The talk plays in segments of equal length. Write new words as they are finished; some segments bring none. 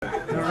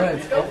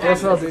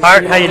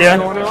Art, how you doing?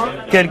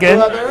 Good, good.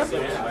 All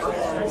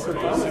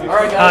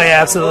right, guys. Oh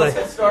yeah, absolutely. Let's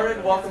get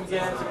started. Welcome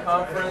again to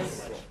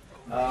conference.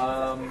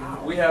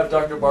 We have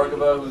Dr.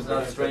 Bhargava, who's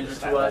not a stranger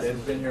to us. He's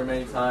been here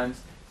many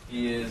times.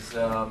 He is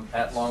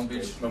at Long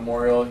Beach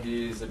Memorial.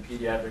 He's a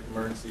pediatric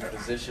emergency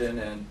physician,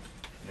 and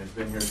he's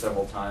been here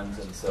several times.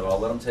 And so I'll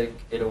let him take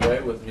it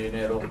away with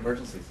neonatal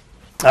emergencies.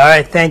 All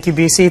right, thank you,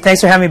 BC.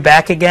 Thanks for having me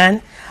back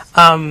again.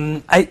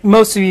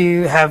 Most of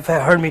you have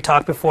heard me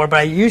talk before, but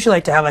I usually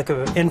like to have like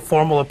an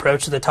informal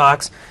approach to the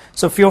talks.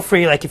 So feel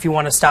free, like if you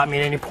want to stop me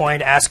at any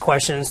point, ask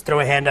questions,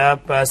 throw a hand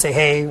up, say,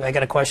 hey, I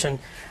got a question.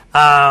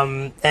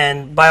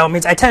 And by all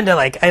means,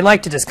 I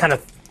like to just kind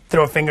of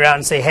throw a finger out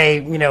and say, hey,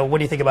 what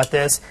do you think about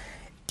this?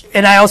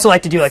 And I also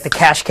like to do like the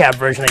cash cab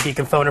version, like you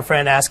can phone a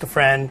friend, ask a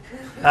friend,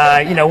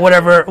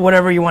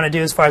 whatever you want to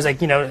do as far as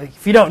like,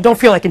 if you don't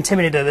feel like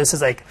intimidated, this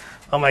is like,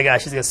 oh my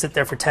gosh, he's going to sit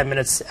there for 10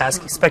 minutes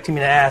expecting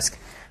me to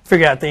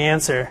figure out the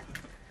answer.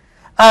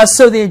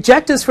 So the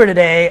objectives for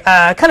today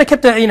kind of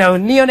kept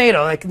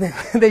neonatal. Like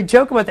they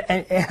joke about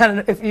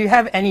if you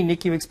have any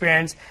NICU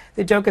experience,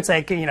 they joke it's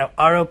like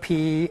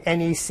ROP,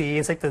 NEC.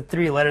 It's like the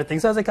 3-letter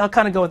thing. So I was like, I'll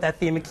kind of go with that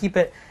theme and keep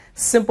it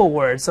simple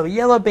words. So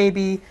yellow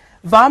baby,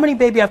 vomiting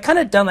baby. I've kind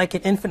of done like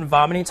an infant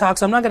vomiting talk,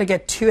 so I'm not going to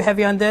get too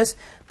heavy on this.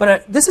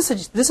 But this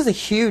is a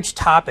huge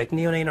topic,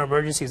 neonatal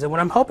emergencies. And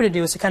what I'm hoping to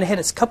do is to kind of hit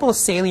a couple of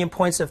salient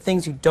points of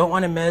things you don't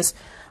want to miss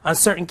on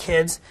certain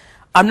kids.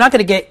 I'm not going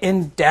to get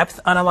in depth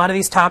on a lot of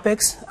these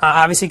topics,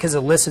 obviously because the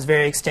list is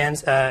very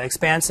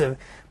expansive.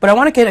 But I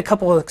want to get a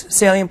couple of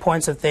salient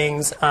points of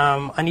things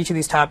on each of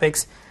these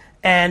topics,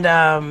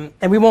 and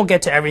we won't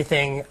get to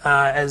everything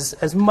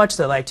as much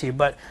as I'd like to.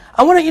 But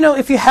I want to,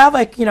 if you have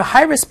like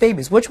high risk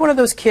babies, which one of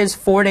those kids,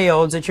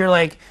 4-day-olds, that you're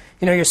like,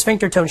 your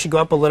sphincter tone should go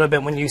up a little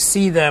bit when you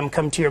see them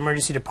come to your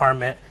emergency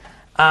department.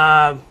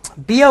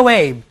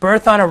 BOA,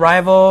 birth on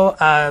arrival,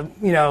 a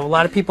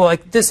lot of people,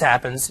 like this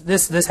happens.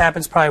 This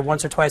happens probably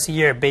once or twice a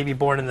year. Baby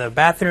born in the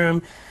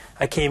bathroom.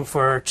 I came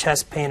for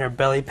chest pain or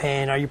belly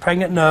pain. Are you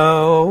pregnant?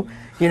 No.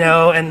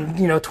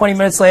 And 20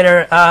 minutes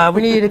later,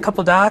 we need a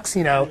couple docs,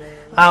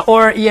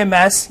 or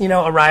EMS,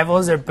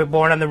 arrivals. They're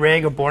born on the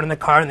rig or born in the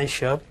car and they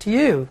show up to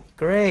you.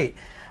 Great.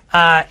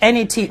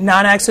 NET,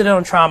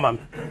 non-accidental trauma.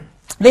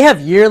 They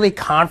have yearly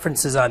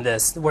conferences on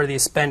this where they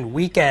spend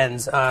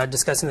weekends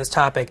discussing this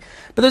topic.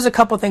 But there's a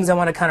couple things I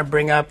want to kind of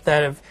bring up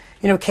that have,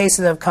 cases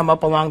that have come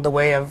up along the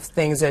way of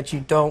things that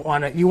you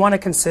want to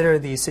consider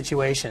these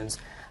situations.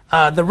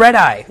 The red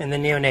eye in the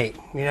neonate,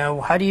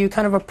 how do you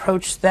kind of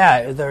approach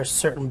that? Are there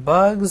certain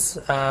bugs?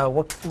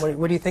 What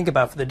do you think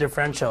about for the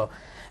differential?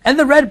 And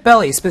the red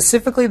belly,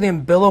 specifically the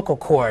umbilical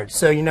cord.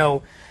 So,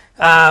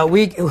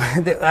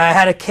 I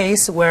had a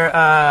case where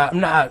I'm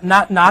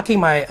not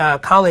knocking my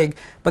colleague,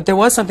 but there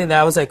was something that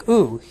I was like,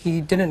 ooh, he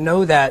didn't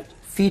know that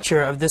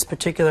feature of this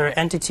particular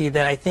entity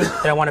that I think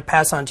that I want to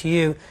pass on to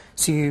you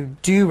so you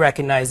do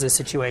recognize this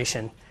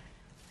situation.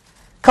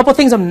 A couple of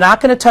things I'm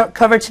not going to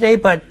cover today,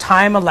 but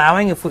time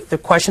allowing, if the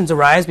questions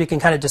arise, we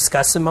can kind of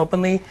discuss them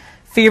openly.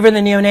 Fever in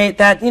the neonate,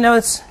 that,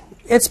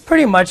 it's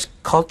pretty much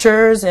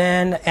cultures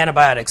and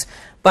antibiotics.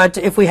 But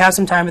if we have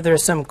some time, if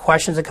there's some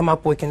questions that come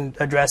up, we can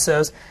address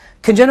those.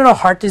 Congenital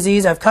heart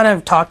disease, I've kind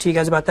of talked to you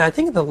guys about that, I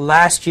think the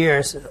last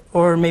year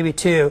or maybe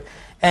two.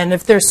 And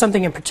if there's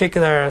something in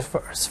particular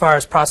as far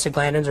as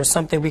prostaglandins or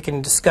something, we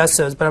can discuss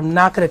those, but I'm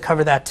not going to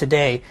cover that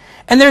today.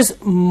 And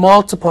there's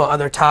multiple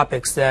other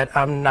topics that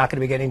I'm not going to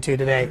be getting to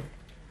today.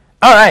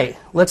 All right,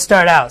 let's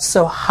start out.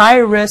 So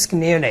high-risk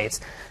neonates.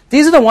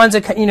 These are the ones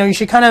that, you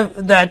should kind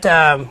of,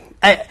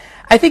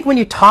 I think when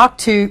you talk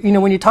to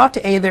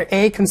either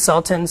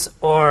consultants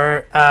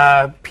or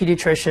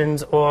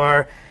pediatricians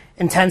or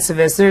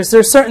intensivists,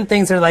 there's certain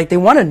things that are like, they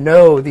want to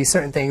know these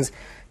certain things.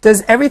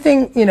 Does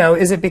everything,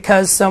 is it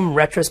because some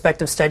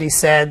retrospective study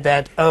said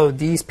that, oh,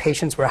 these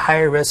patients were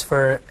higher risk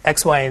for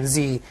X, Y, and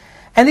Z?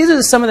 And these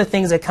are some of the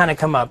things that kind of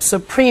come up. So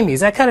preemies,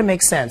 that kind of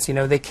makes sense.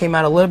 They came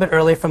out a little bit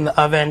early from the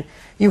oven.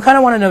 You kind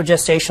of want to know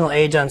gestational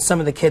age on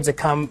some of the kids that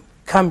come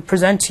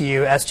present to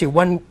you as to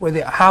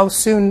how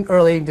soon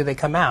early do they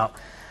come out.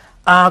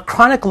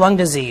 Chronic lung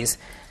disease.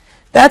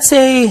 That's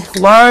a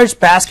large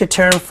basket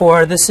term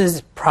for this is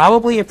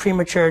probably a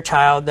premature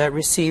child that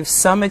received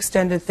some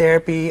extended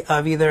therapy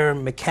of either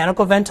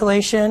mechanical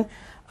ventilation,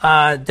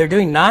 they're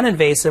doing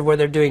non-invasive where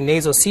they're doing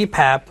nasal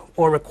CPAP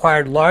or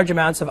required large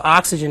amounts of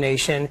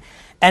oxygenation,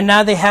 and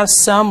now they have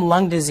some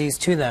lung disease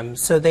to them.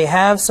 So they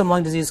have some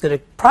lung disease going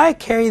to probably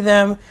carry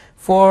them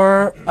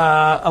for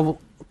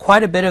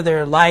quite a bit of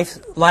their life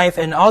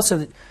and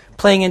also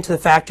playing into the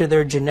factor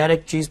their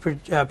genetic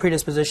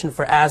predisposition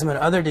for asthma and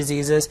other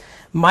diseases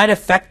might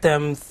affect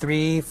them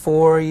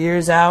 3-4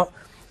 years out.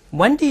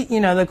 When do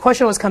the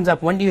question always comes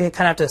up, when do you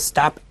kind of have to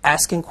stop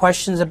asking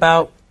questions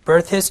about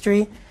birth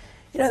history?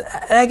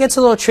 That gets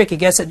a little tricky. I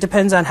guess it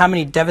depends on how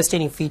many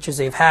devastating features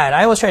they've had.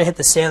 I always try to hit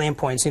the salient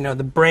points.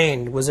 The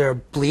brain, was there a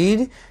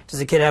bleed? Does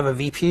the kid have a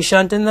VP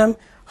shunt in them?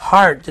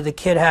 Heart, did the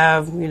kid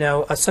have,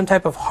 some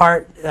type of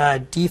heart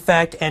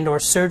defect and or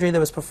surgery that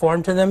was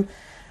performed to them?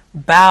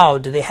 Bowel,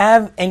 do they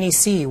have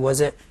NEC?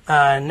 Was it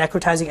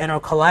necrotizing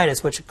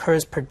enterocolitis, which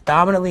occurs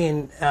predominantly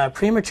in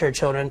premature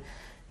children?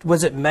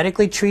 Was it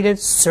medically treated,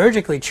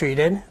 surgically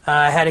treated?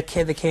 I had a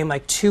kid that came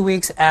like 2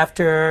 weeks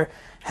after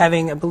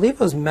having, I believe it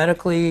was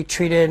medically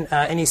treated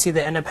NEC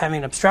that ended up having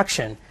an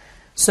obstruction.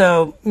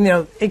 So,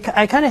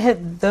 I kind of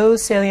hit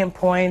those salient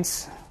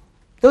points.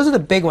 Those are the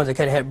big ones I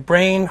kind of hit: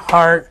 brain,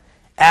 heart,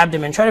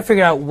 abdomen, try to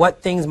figure out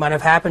what things might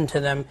have happened to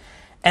them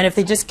and if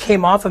they just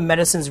came off of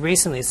medicines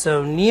recently.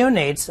 So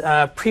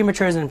neonates,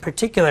 prematures in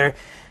particular,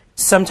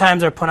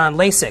 sometimes are put on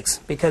Lasix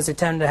because they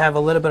tend to have a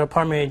little bit of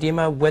pulmonary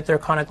edema with their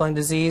chronic lung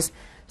disease.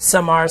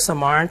 Some are,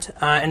 some aren't.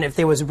 And if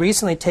they was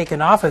recently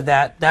taken off of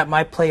that, that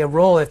might play a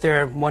role if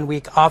they're 1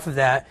 week off of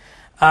that.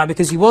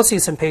 Because you will see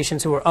some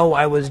patients who are, oh,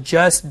 I was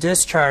just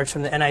discharged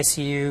from the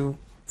NICU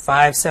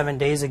 5-7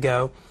 days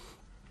ago.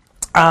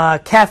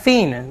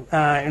 Caffeine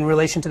in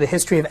relation to the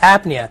history of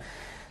apnea.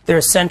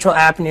 There's central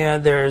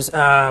apnea, there's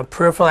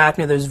peripheral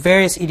apnea, there's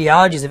various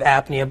etiologies of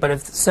apnea, but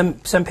if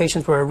some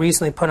patients were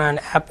recently put on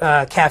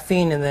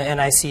caffeine in the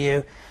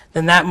NICU,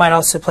 then that might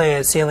also play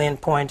a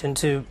salient point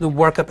into the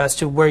workup as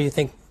to where you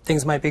think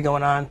things might be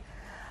going on.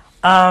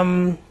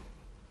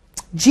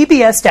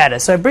 GBS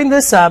status. So I bring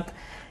this up.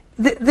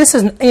 This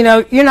is,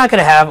 you're not going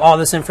to have all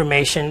this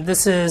information.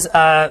 This is,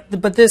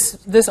 but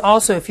this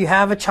also, if you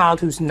have a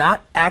child who's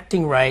not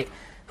acting right,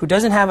 who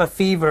doesn't have a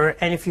fever,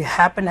 and if you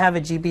happen to have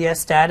a GBS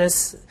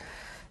status,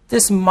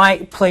 this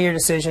might play your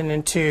decision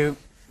into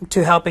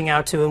helping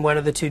out to and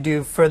whether to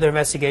do further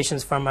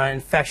investigations from an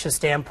infectious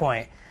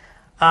standpoint.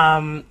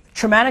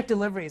 Traumatic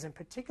deliveries, in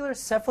particular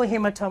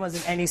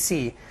cephalehematomas and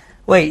NEC.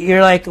 Wait,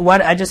 you're like,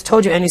 what? I just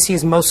told you NEC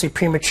is mostly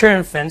premature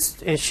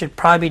infants. It should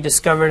probably be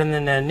discovered in the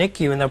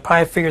NICU, and they'll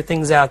probably figure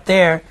things out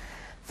there.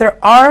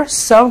 There are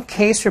some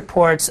case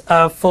reports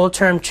of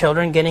full-term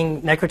children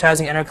getting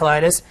necrotizing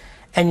enterocolitis,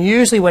 and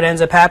usually what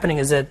ends up happening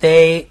is that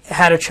they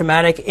had a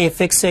traumatic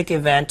aphyxic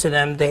event to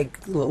them, they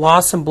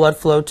lost some blood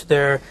flow to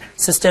their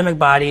systemic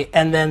body,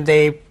 and then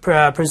they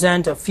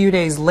present a few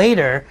days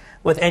later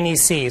with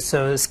NEC,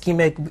 so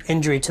ischemic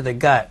injury to the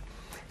gut.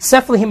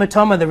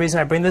 Cephalhematoma, the reason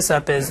I bring this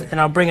up is, and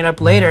I'll bring it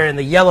up later, in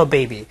the yellow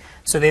baby.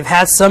 So they've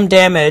had some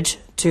damage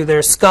to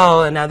their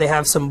skull, and now they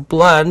have some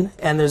blood,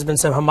 and there's been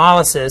some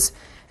hemolysis.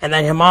 And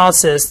that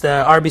hemolysis,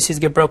 the RBCs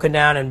get broken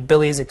down, and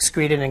bile is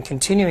excreted and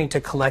continuing to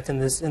collect in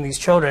these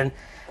children.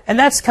 And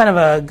that's kind of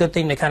a good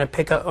thing to kind of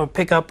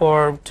pick up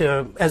or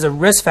as a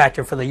risk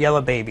factor for the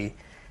yellow baby.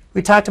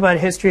 We talked about a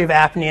history of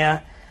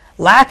apnea,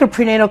 lack of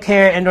prenatal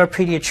care and/or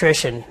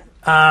pediatrician.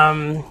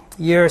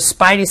 Your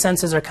spidey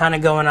senses are kind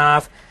of going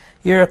off.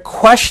 You're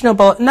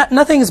questionable.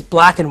 Nothing is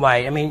black and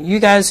white. I mean, you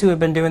guys who have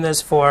been doing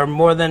this for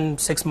more than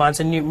 6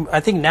 months, and I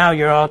think now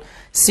you're all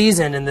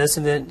seasoned in this,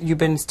 and that you've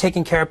been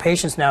taking care of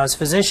patients now as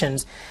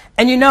physicians.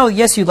 And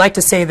yes, you'd like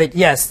to say that,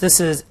 yes, this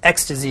is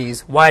X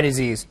disease, Y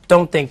disease.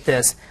 Don't think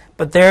this.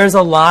 But there's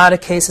a lot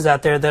of cases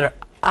out there that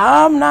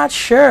I'm not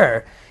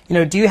sure.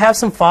 Do you have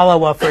some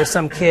follow-up for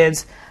some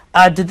kids?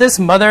 Did this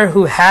mother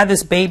who had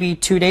this baby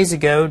 2 days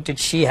ago, did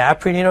she have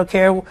prenatal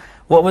care?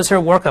 What was her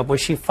workup? Was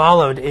she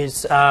followed?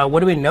 What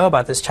do we know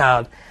about this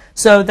child?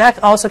 So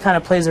that also kind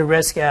of plays a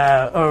risk,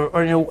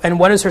 and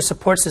what is her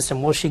support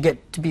system? Will she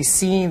get to be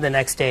seen the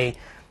next day?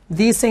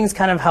 These things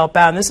kind of help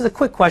out, and this is a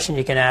quick question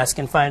you can ask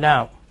and find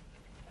out.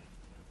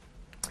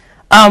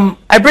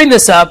 I bring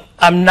this up.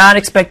 I'm not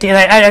expecting,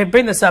 I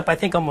bring this up, I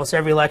think, almost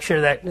every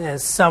lecture that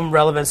has some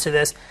relevance to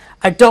this.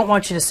 I don't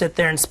want you to sit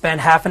there and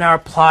spend half an hour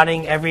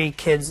plotting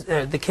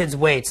the kid's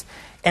weights.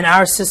 In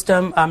our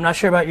system, I'm not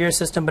sure about your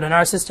system, but in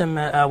our system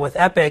with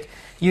Epic,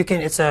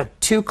 it's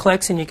 2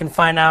 clicks and you can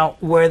find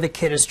out where the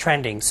kid is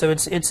trending. So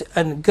it's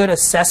a good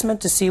assessment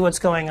to see what's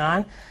going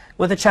on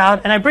with a child.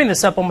 And I bring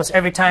this up almost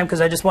every time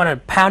because I just want to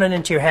pound it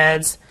into your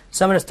heads.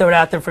 So I'm going to throw it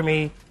out there for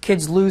me.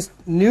 Kids lose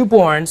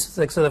newborns.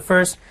 So the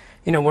first,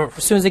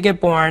 as soon as they get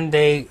born,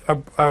 they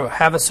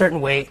have a certain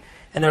weight,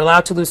 and they're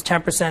allowed to lose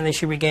 10%. They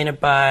should regain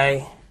it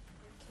by,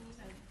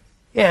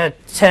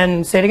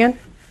 10, say it again?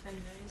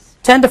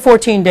 10 to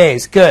 14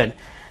 days, good.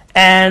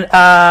 And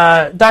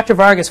Dr.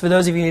 Vargas, for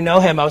those of you who know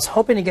him, I was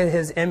hoping to get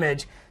his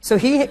image. So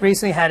he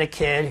recently had a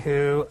kid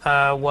who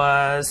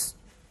was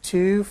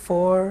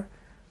 4-6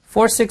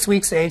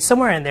 weeks age,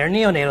 somewhere in there,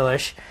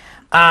 neonatal-ish,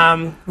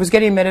 was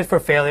getting admitted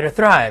for failure to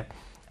thrive.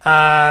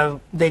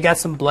 They got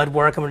some blood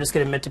work, and we're just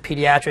going to admit to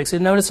pediatrics.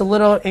 And notice a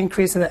little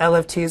increase in the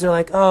LFTs. They're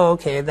like, oh,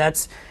 okay,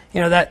 that's,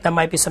 that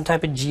might be some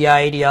type of GI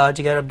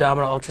etiology, got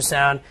abdominal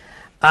ultrasound.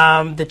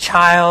 The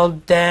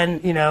child then,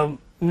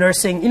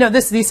 nursing,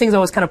 these things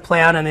always kind of play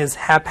out in these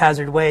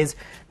haphazard ways.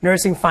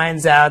 Nursing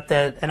finds out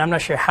that, and I'm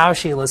not sure how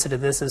she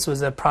elicited this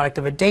was a product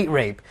of a date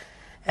rape.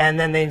 And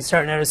then they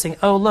start noticing,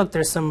 oh, look,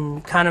 there's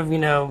some kind of,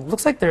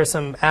 looks like there's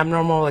some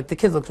abnormal, like the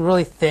kid looks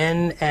really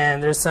thin,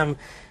 and there's some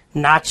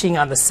notching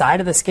on the side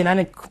of the skin. I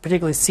didn't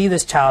particularly see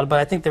this child, but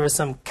I think there was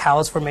some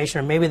callus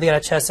formation, or maybe they got a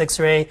chest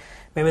x-ray,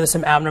 maybe there's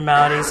some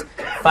abnormalities.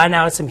 Find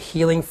out some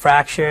healing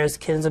fractures,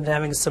 kids end up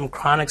having some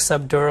chronic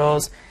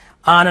subdurals,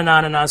 on and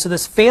on and on. So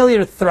this failure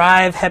to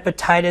thrive,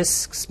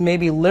 hepatitis,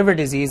 maybe liver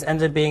disease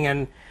ends up being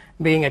a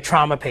being a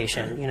trauma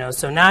patient.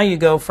 So now you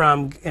go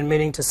from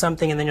admitting to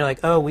something, and then you're like,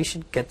 oh, we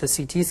should get the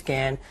CT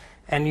scan,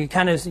 and you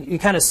kind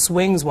of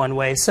swings one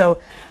way. So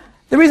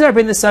the reason I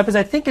bring this up is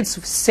I think it's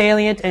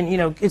salient, and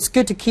it's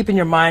good to keep in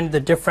your mind the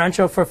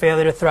differential for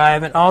failure to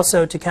thrive, and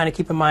also to kind of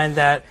keep in mind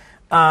that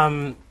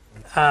of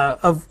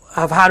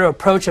how to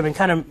approach them, and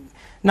kind of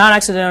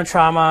non-accidental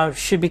trauma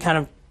should be kind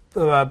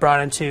of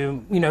brought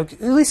into,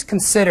 at least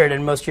considered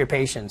in most of your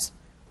patients.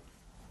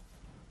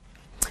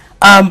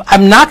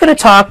 I'm not going to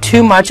talk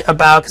too much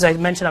about, because I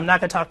mentioned I'm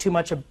not going to talk too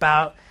much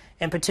about,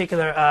 in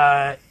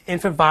particular,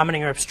 infant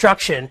vomiting or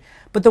obstruction.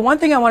 But the one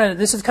thing I wanted,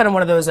 this is kind of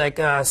one of those like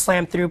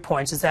slam through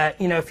points, is that,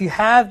 if you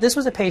have, this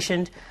was a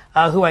patient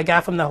who I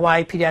got from the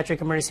Hawaii Pediatric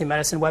Emergency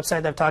Medicine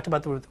website that I've talked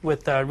about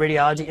with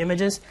radiology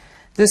images.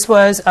 This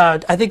was,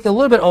 I think, a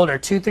little bit older,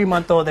 2-3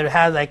 month old, that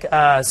had like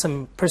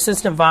some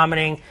persistent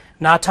vomiting,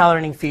 not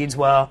tolerating feeds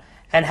well,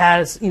 and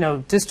has,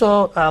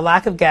 distal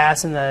lack of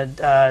gas in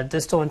the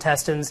distal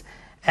intestines.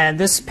 And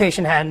this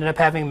patient ended up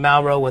having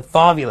Malro with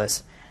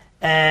volvulus.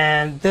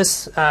 And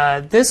this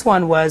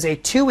one was a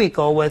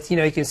 2-week-old with,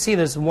 you can see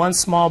there's one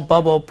small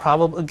bubble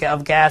probably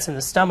of gas in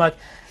the stomach,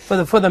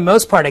 for the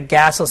most part a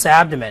gasless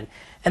abdomen.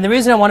 And the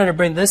reason I wanted to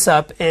bring this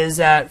up is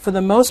that for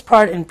the most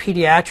part in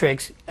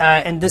pediatrics,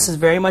 and this is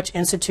very much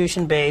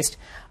institution-based,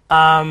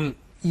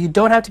 you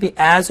don't have to be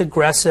as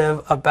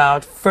aggressive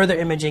about further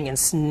imaging and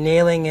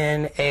nailing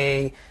in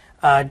a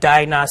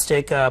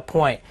diagnostic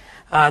point.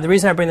 The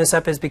reason I bring this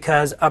up is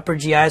because upper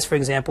GIs, for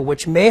example,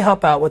 which may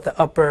help out with the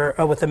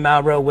with the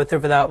Malro with or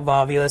without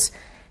volvulus,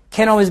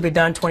 can't always be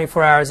done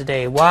 24 hours a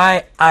day.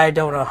 Why? I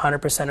don't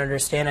 100%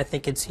 understand. I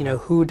think it's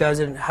who does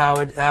it and how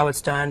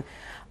it's done,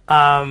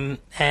 and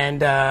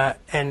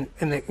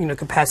the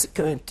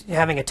capacity,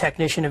 having a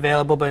technician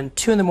available. But at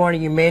 2 in the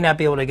morning, you may not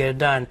be able to get it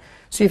done.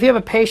 So if you have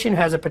a patient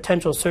who has a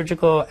potential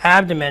surgical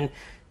abdomen,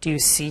 do you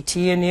CT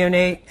a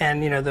neonate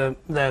and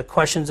the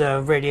questions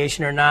of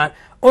radiation or not?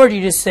 Or do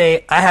you just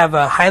say, I have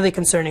a highly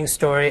concerning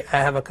story, I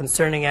have a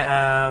concerning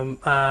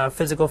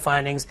physical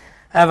findings,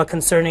 I have a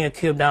concerning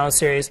acute abdominal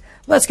series,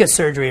 let's get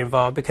surgery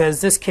involved because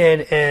this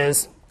kid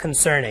is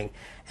concerning.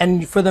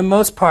 And for the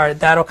most part,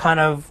 that'll kind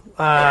of,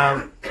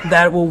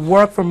 that will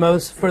work for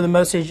most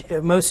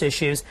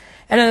issues.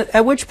 And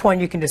at which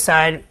point you can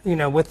decide,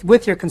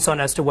 with your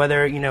consultant as to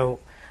whether,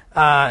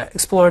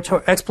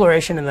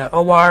 exploration in the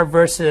OR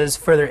versus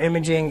further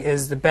imaging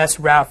is the best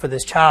route for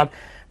this child,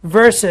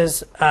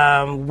 versus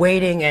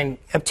waiting and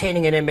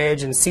obtaining an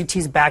image, and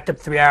CT's backed up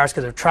 3 hours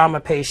because of trauma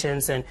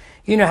patients, and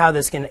how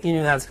this can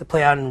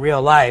play out in real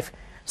life.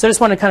 So I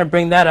just want to kind of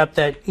bring that up,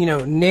 that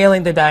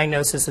nailing the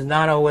diagnosis is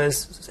not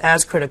always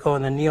as critical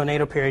in the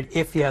neonatal period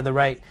if you have the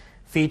right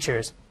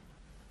features.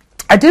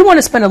 I did want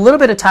to spend a little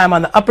bit of time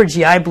on the upper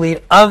GI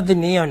bleed of the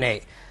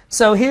neonate.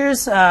 So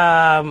here's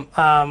yeah,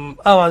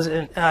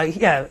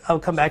 I'll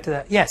come back to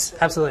that. Yes,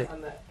 absolutely.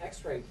 On the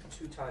X-ray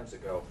 2 times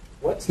ago,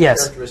 what's the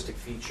characteristic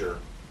feature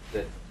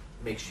that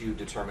makes you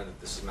determine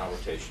that this is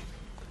malrotation?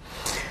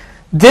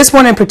 This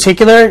one in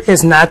particular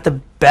is not the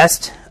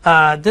best.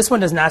 This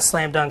one does not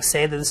slam dunk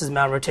say that this is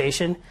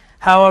malrotation.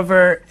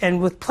 However, and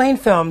with plain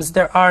films,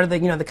 there are the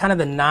the kind of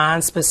the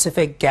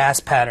non-specific gas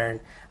pattern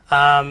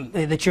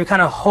that you're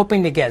kind of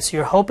hoping to get. So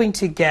you're hoping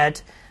to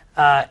get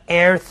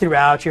air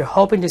throughout. You're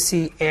hoping to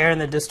see air in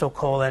the distal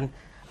colon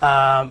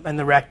and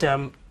the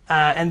rectum.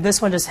 And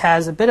this one just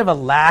has a bit of a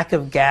lack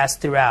of gas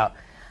throughout.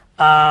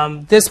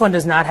 This one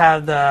does not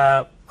have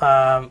the,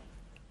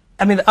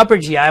 the upper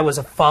GI was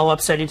a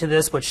follow-up study to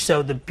this, which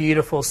showed the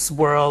beautiful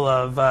swirl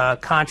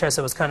of contrast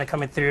that was kind of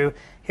coming through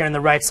here on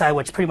the right side,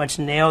 which pretty much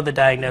nailed the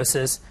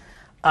diagnosis.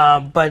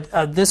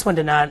 But this one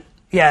did not,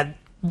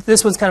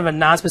 this one's kind of a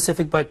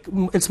non-specific, but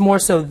it's more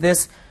so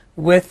this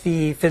with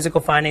the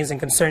physical findings and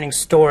concerning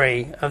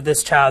story of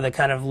this child that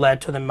kind of led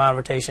to the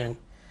malrotation.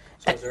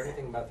 So is there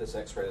anything about this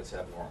X-ray that's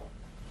abnormal?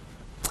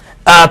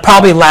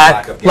 Probably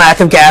lack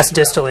of gas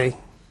distally.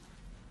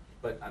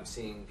 But I'm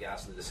seeing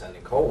gas in the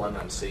descending colon.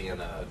 I'm seeing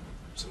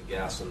some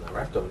gas in the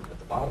rectum at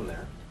the bottom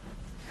there.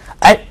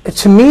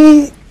 To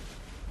me,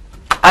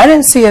 I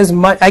didn't see as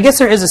much. I guess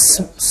there is a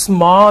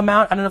small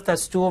amount. I don't know if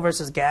that's stool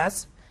versus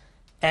gas.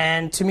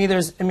 And to me,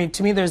 there's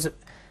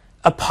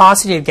a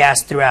paucity of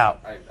gas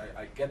throughout. I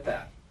get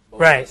that.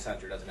 Right. The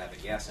center doesn't have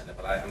the gas in it,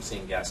 but I'm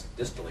seeing gas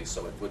distally,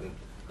 so it wouldn't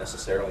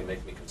necessarily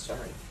make me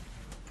concerned.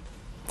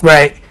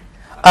 Right.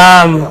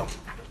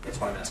 That's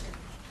why I'm asking.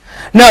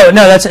 No,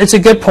 it's a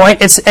good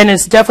point. It's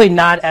definitely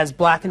not as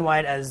black and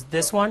white as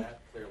this one.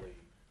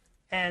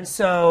 And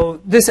so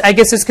I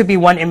guess this could be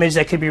one image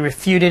that could be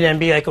refuted and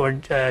be like, or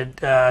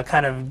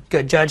kind of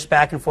judged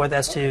back and forth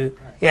as to,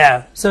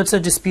 yeah. So it's a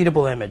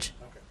disputable image.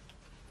 Okay.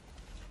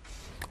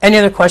 Any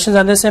other questions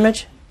on this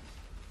image?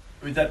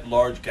 I mean, that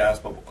large gas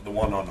bubble, the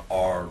one on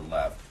our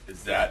left,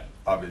 is that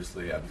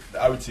obviously,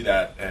 I would see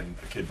that and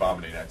a kid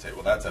vomiting, I'd say,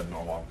 well, that's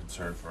abnormal. I'm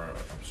concerned for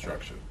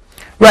obstruction.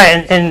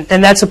 Right,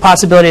 and that's a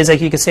possibility. Is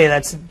like you could say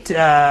that's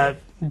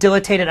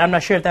dilated. I'm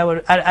not sure if that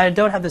would. I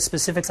don't have the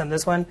specifics on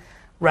this one,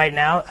 right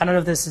now. I don't know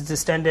if this is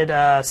distended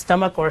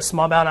stomach or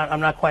small bowel. I'm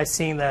not quite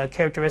seeing the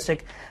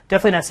characteristic.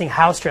 Definitely not seeing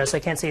house stress. I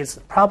can't see. It's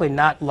probably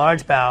not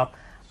large bowel,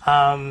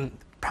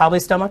 probably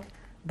stomach.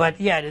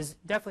 But yeah, it is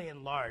definitely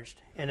enlarged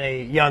in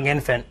a young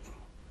infant.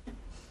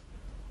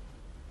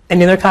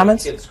 Any other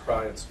comments? Kids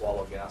cry and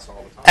swallow gas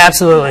all the time.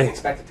 Absolutely. I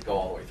expect it to go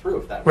all the way through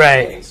if that was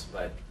Right. the case.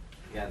 But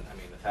again, I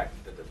mean, the fact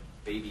that the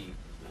baby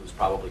who's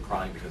probably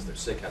crying because they're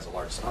sick has a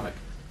large stomach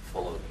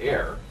full of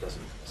air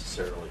doesn't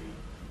necessarily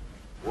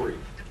worry.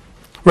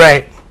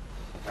 Right.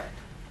 Right.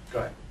 Go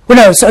ahead. Well,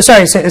 no,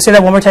 sorry, say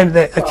that one more time.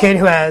 A kid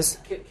who has...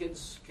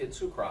 Kids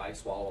who cry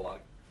swallow a lot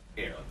of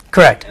air.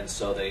 Correct. And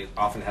so they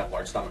often have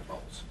large stomach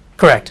bubbles.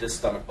 Correct. This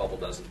stomach bubble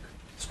doesn't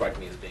strike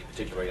me as being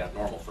particularly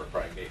abnormal for a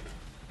crying baby.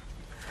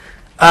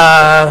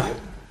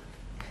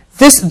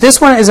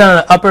 This one is on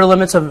the upper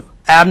limits of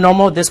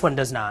abnormal. This one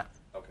does not.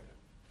 Okay.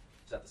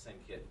 Is that the same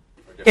kid?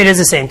 It is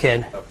the same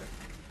kid. Okay.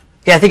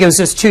 Yeah, I think it was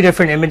just two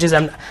different images.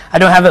 I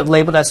don't have it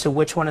labeled as to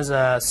which one is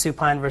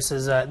supine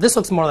versus... this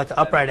looks more like an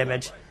upright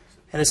image,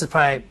 and this is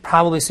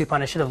probably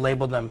supine. I should have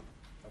labeled them.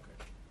 Okay.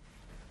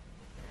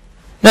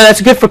 No,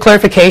 that's good for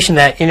clarification.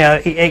 That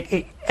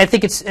I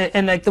think it's,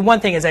 and like the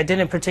one thing is I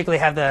didn't particularly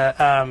have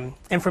the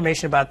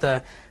information about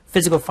the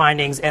physical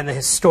findings and the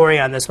history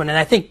on this one, and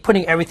I think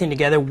putting everything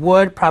together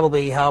would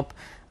probably help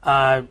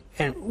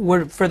and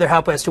would further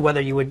help as to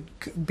whether you would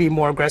be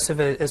more aggressive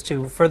as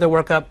to further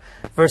workup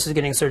versus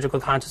getting surgical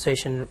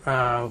consultation.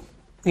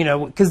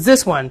 Because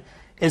this one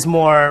is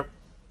more,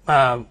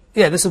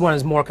 this one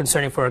is more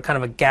concerning for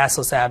kind of a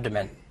gasless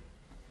abdomen.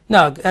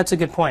 No, that's a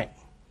good point.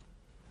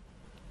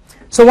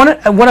 So one of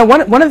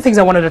the things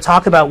I wanted to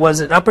talk about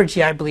was an upper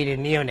GI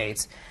bleeding in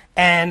neonates,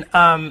 and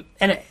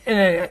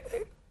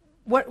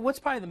what's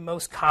probably the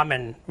most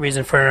common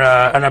reason for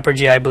an upper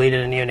GI bleed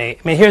in a neonate?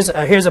 I mean, here's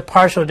a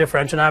partial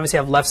differential, and obviously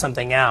I've left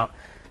something out,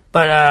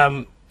 but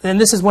and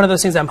this is one of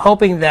those things I'm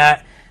hoping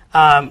that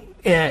and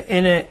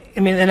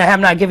I have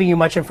not given you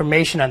much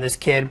information on this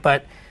kid,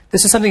 but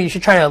this is something you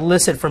should try to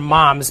elicit from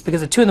moms,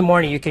 because at 2 in the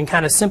morning you can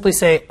kind of simply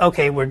say,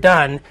 okay, we're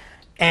done,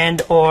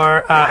 and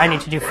or I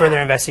need to do further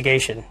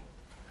investigation.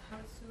 How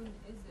soon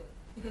is it?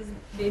 Because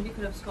baby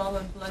could have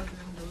swallowed blood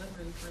during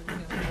delivery, for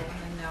example,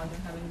 and now they're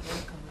having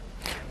blood come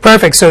up.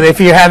 Perfect. So if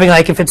you're having,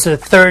 like, if it's the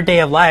 3rd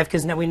day of life,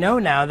 because now we know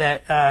now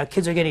that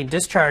kids are getting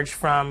discharged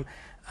from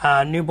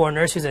newborn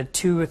nurseries at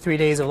 2 or 3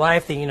 days of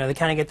life. They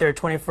kind of get their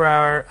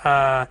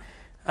 24-hour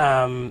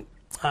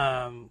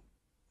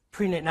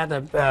prenatal, not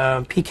the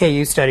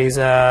PKU studies.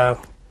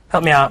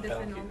 Help me out.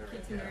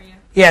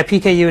 Yeah,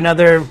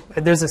 PKU.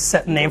 There's a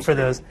set name for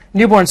those.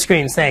 Newborn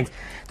screens. Thanks.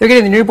 They're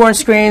getting the newborn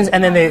screens,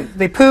 and then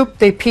they poop,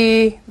 they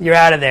pee. You're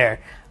out of there.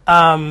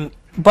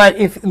 But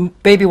if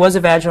baby was a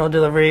vaginal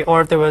delivery,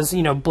 or if there was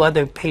blood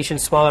the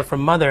patient swallowed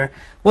from mother,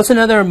 what's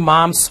another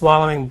mom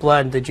swallowing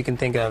blood that you can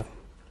think of?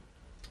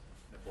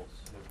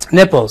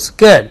 Nipples.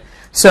 Good.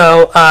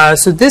 So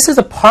this is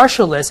a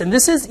partial list, and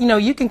this is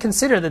you can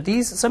consider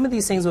that some of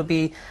these things would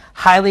be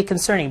highly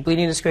concerning: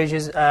 bleeding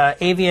dyscrasias,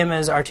 AVM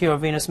is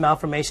arteriovenous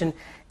malformation,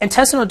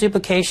 intestinal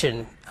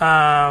duplication.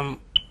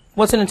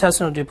 What's an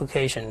intestinal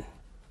duplication?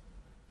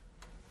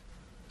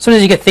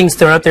 Sometimes you get things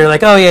thrown up there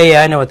like, oh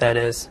yeah, I know what that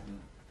is.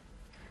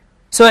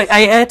 So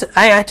I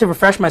had to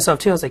refresh myself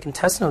too. I was like,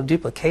 intestinal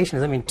duplication,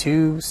 does that mean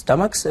 2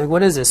 stomachs?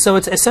 What is this? So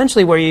it's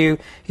essentially where you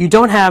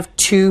don't have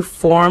 2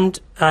 formed,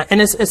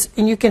 and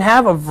you can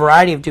have a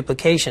variety of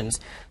duplications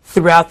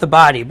throughout the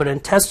body, but an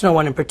intestinal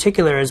one in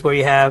particular is where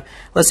you have,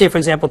 let's say for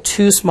example,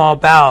 2 small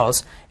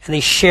bowels, and they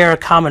share a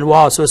common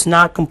wall. So it's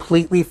not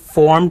completely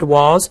formed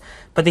walls,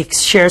 but they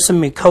share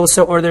some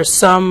mucosa, or there's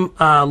some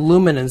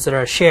luminins that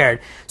are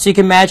shared. So you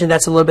can imagine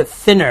that's a little bit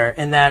thinner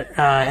in that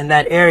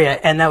area,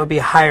 and that would be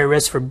a higher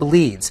risk for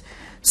bleeds.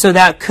 So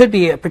that could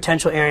be a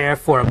potential area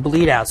for a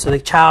bleed out. So the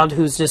child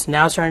who's just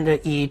now starting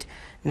to eat,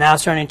 now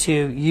starting to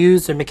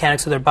use the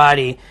mechanics of their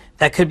body,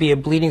 that could be a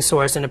bleeding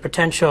source and a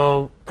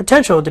potential,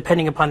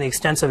 depending upon the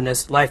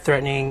extensiveness,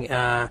 life-threatening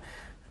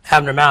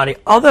abnormality,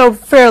 although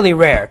fairly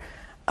rare.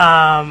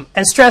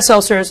 And stress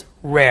ulcers,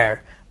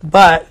 rare.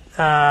 But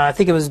I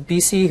think it was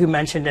BC who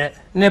mentioned it.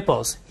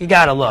 Nipples, you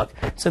got to look.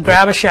 So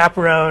grab a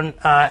chaperone,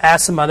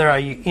 ask the mother,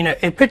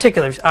 in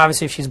particular,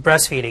 obviously if she's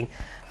breastfeeding,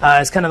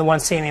 it's kind of the one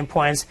salient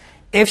points.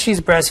 If she's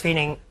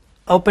breastfeeding,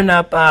 open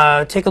up,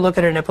 take a look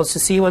at her nipples to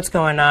see what's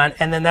going on,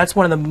 and then that's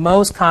one of the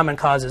most common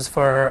causes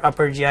for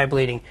upper GI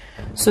bleeding.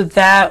 So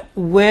that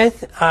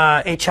with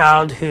a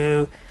child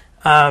who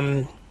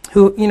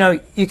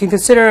you can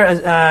consider,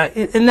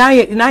 and now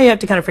you have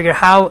to kind of figure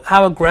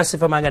how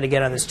aggressive am I going to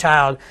get on this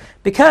child,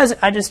 because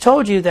I just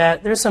told you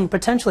that there's some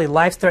potentially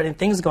life-threatening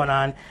things going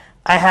on.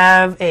 I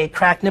have a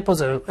cracked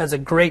nipple as a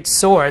great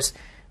source,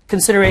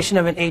 consideration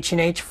of an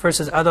H&H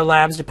versus other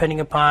labs depending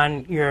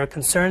upon your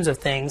concerns of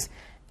things,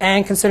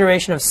 and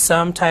consideration of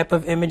some type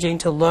of imaging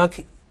to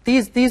look.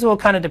 These will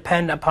kind of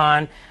depend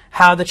upon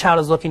how the child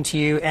is looking to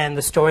you and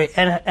the story,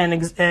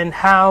 and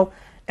how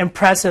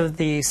impressive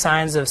the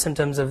signs of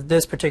symptoms of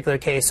this particular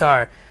case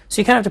are. So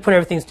you kind of have to put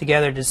everything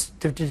together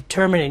to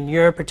determine in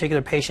your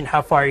particular patient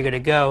how far you're going to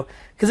go,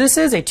 because this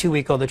is a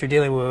 2-week-old that you're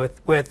dealing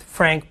with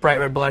frank bright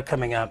red blood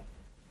coming up.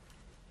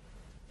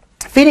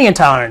 Feeding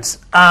intolerance.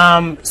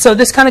 So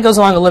this kind of goes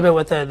along a little bit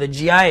with the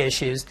GI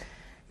issues.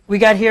 We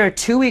got here a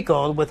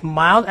 2-week-old with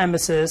mild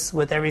emesis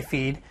with every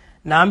feed,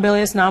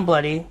 non-bilious,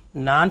 non-bloody,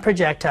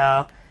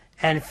 non-projectile,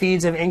 and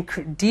feeds have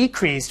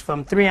decreased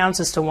from 3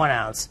 ounces to 1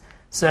 ounce.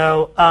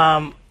 So,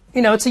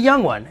 it's a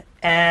young one,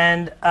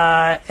 and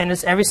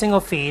it's every single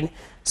feed.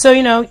 So,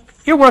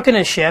 you're working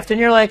a shift, and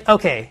you're like,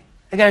 okay,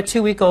 I got a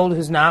 2-week-old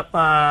who's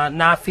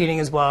not feeding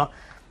as well.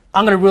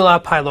 I'm going to rule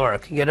out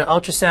pyloric. You get an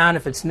ultrasound.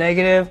 If it's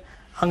negative,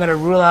 I'm going to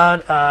rule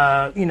out,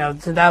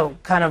 so that will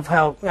kind of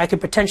help. I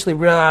could potentially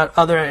rule out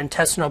other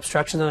intestinal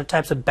obstructions, other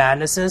types of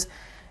badnesses,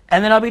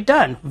 and then I'll be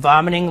done.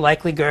 Vomiting,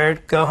 likely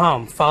GERD, go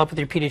home. Follow up with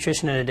your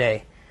pediatrician in a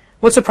day.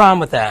 What's the problem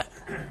with that?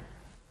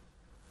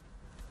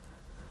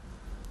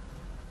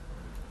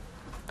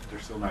 They're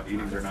still not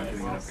eating. They're not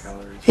getting enough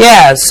calories.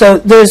 Yeah. So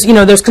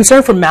there's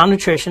concern for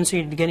malnutrition. So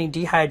you're getting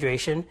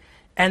dehydration,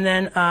 and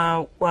then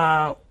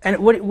I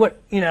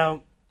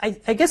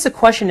guess the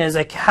question is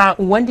like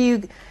when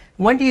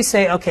do you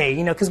say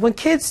okay, because when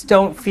kids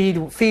don't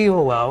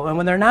feel well, and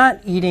when they're not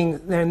eating,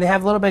 they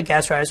have a little bit of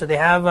gastritis or they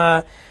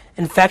have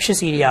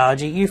infectious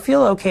etiology, you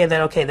feel okay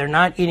that they're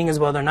not eating as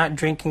well, they're not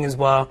drinking as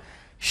well.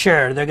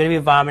 Sure, they're going to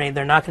be vomiting.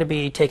 They're not going to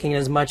be taking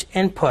as much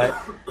input.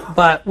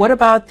 But what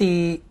about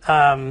the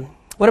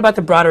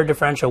broader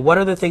differential? What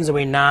are the things that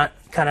we're not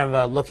kind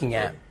of looking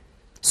at?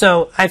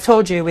 So I've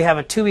told you we have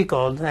a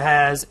 2-week-old that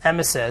has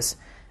emesis,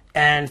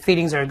 and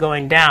feedings are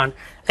going down.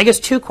 I guess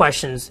 2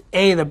 questions: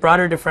 A, the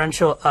broader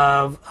differential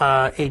of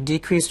a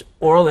decreased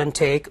oral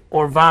intake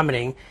or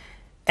vomiting,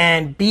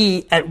 and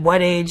B, at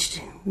what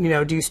age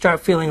do you start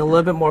feeling a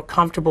little bit more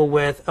comfortable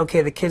with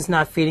okay, the kid's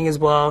not feeding as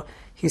well.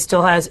 He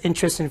still has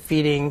interest in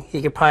feeding. He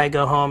could probably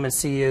go home and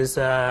see his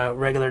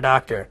regular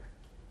doctor.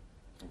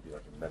 It'd be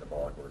like a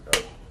metabolic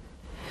workup.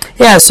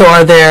 Yeah, so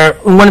are there,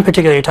 one in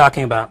particular you're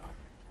talking about?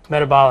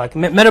 Metabolic.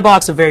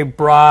 Metabolic's a very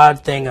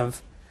broad thing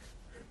of...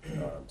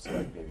 So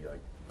like maybe like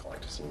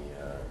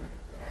galactosemia.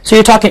 So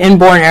you're talking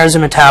inborn errors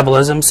in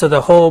metabolism, so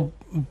the whole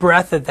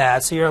breadth of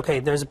that. So you're okay,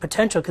 there's a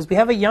potential, because we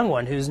have a young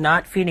one who's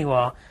not feeding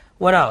well.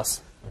 What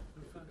else?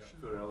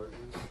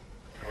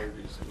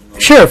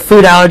 Sure,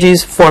 food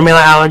allergies,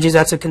 formula allergies,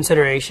 that's a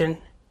consideration.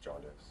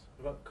 Jaundice.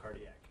 What about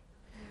cardiac?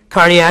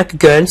 Cardiac,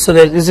 good. So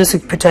is this a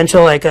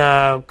potential like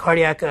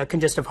cardiac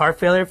congestive heart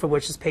failure for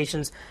which this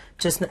patient's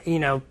just,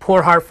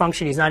 poor heart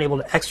function, he's not able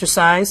to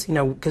exercise,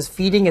 because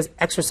feeding is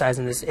exercise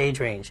in this age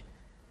range.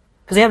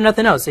 Because they have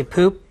nothing else. They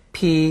poop,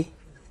 pee,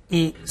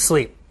 eat,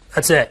 sleep.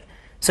 That's it.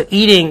 So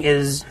eating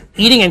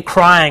and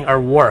crying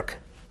are work.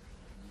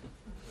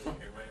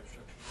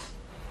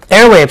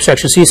 Airway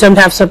obstruction. So you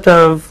sometimes have some sort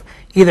of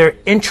either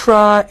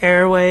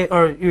intra-airway,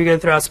 or you're going to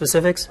throw out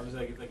specifics? I was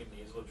like a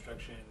nasal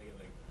obstruction, they get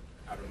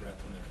out of breath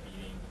when they're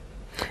feeding.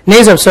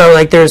 Nasal, so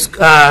there's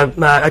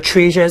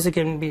atresia that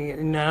can be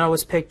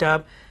was picked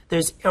up.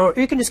 Or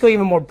you can just go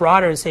even more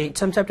broader and say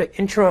some type of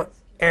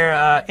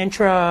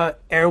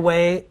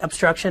intra-airway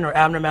obstruction or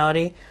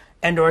abnormality,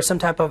 and or some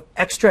type of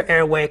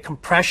extra-airway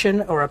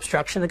compression or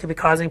obstruction that could be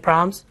causing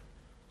problems.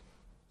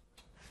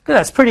 Good,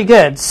 that's pretty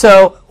good.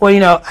 So,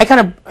 I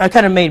kind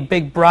of made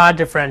big, broad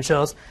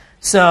differentials.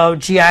 So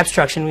GI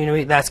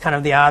obstruction, that's kind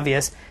of the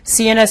obvious.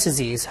 CNS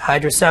disease,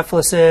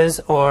 hydrocephalases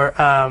or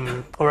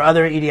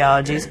other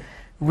etiologies.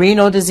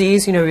 Renal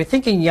disease, you're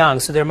thinking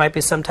young, so there might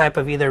be some type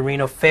of either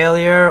renal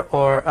failure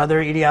or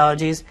other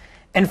etiologies.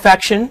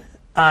 Infection,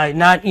 I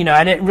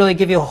didn't really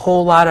give you a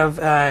whole lot of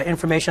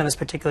information on this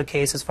particular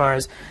case as far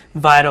as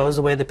vitals,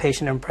 the way the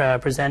patient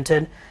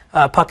presented.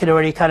 Puckett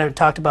already kind of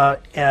talked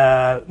about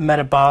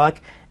metabolic.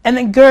 And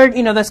then GERD,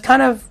 that's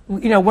kind of,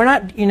 we're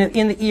not,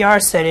 in the ER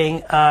setting,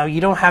 you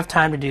don't have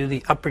time to do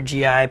the upper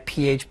GI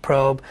pH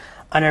probe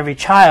on every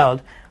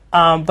child.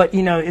 But,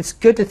 it's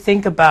good to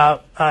think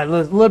about a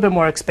little bit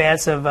more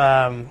expansive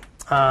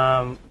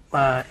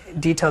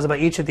details about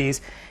each of these.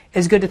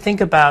 It's good to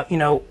think about,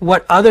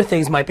 what other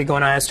things might be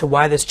going on as to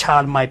why this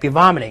child might be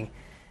vomiting.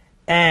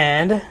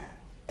 And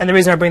the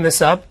reason I bring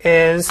this up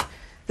is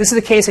this is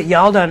a case that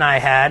Yalda and I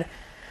had,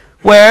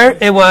 where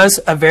it was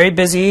a very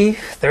busy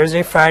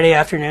Thursday, Friday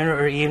afternoon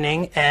or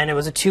evening, and it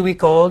was a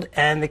 2-week-old,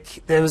 and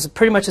it was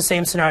pretty much the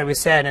same scenario we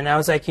said. And I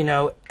was like,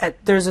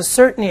 there's a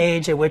certain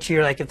age at which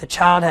you're like, if the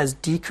child has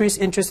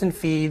decreased interest in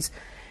feeds,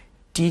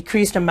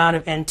 decreased amount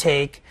of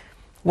intake,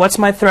 what's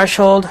my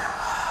threshold?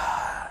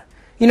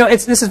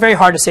 This is very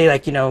hard to say,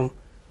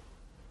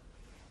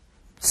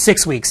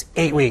 6 weeks,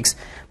 8 weeks.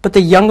 But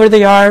the younger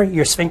they are,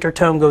 your sphincter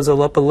tone goes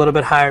up a little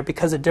bit higher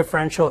because the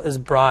differential is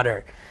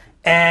broader.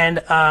 And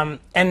the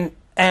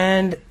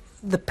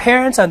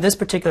parents on this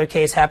particular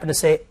case happen to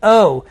say,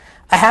 oh,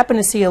 I happen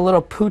to see a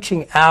little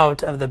pooching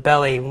out of the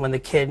belly when the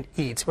kid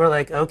eats. We're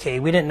like, okay,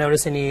 we didn't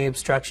notice any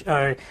obstruction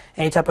or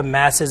any type of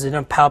masses. They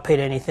didn't palpate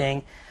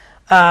anything.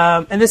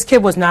 And this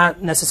kid was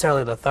not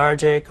necessarily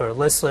lethargic or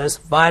listless.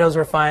 Vitals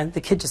were fine.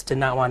 The kid just did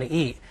not want to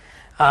eat.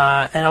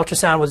 An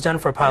ultrasound was done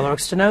for pyloric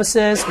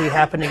stenosis. We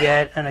happen to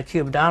get an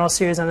acute abdominal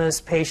series on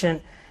this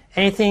patient.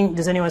 Anything?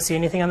 Does anyone see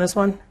anything on this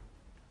one?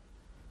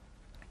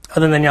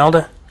 Other than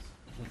Yalda?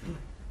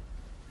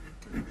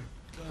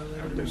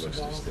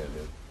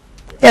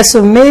 Yeah,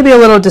 so maybe a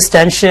little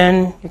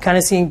distension. You're kind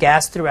of seeing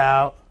gas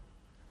throughout.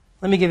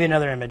 Let me give you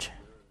another image.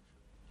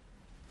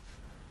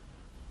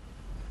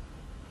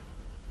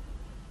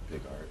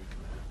 Big heart.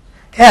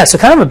 Yeah, so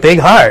kind of a big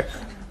heart.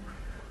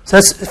 So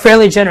that's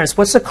fairly generous.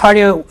 What's the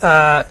cardio?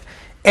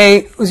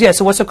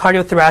 So what's the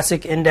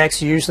cardiothoracic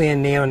index usually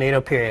in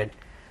neonatal period?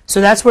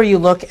 So that's where you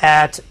look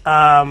at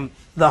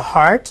the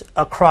heart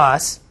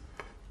across,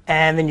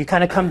 and then you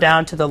kind of come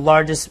down to the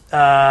largest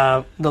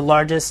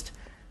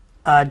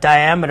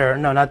diameter.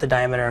 No, not the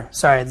diameter.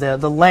 Sorry, the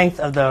length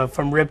of the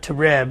from rib to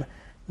rib.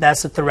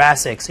 That's the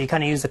thoracic. So you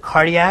kind of use the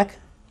cardiac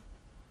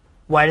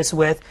widest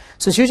width.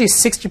 So it's usually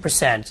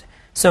 60%.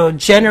 So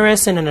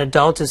generous in an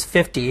adult is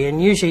 50,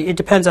 and usually it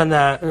depends on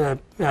the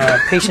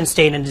patient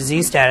state and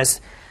disease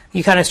status.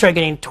 You kind of start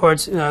getting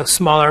towards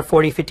smaller,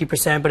 40,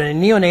 50%, but in a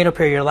neonatal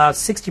period, you're allowed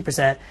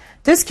 60%.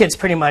 This kid's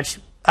pretty much,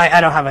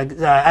 I don't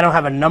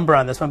have a number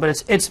on this one,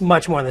 but it's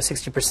much more than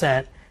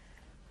 60%.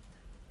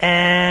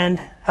 And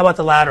how about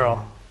the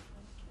lateral?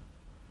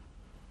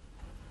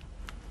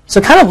 So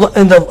kind of,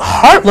 and the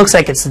heart looks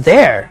like it's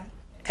there,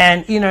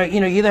 and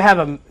either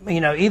have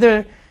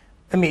either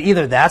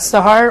that's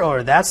the heart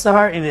or that's the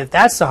heart. And if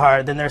that's the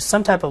heart, then there's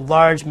some type of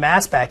large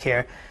mass back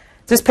here.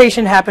 This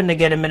patient happened to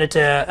get admitted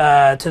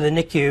to the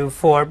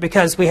NICU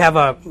because we have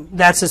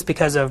that's just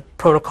because of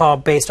protocol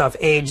based off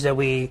age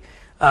that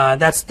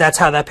that's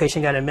how that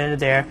patient got admitted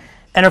there.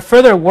 And a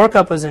further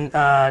workup was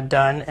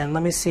done. And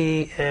let me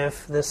see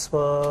if this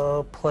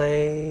will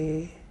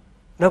play.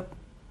 Nope.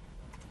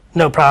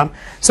 No problem.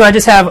 So I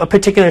just have a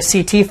particular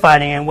CT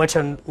finding in which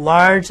a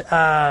large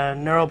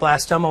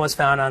neuroblastoma was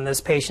found on this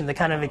patient that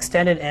kind of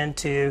extended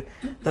into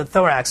the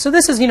thorax. So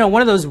this is,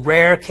 one of those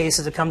rare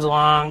cases that comes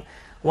along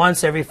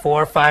once every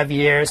 4 or 5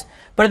 years.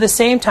 But at the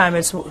same time,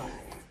 it's...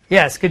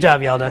 Yes, good job,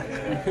 Yelda.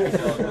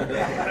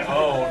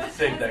 Oh,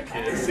 save that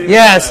kid.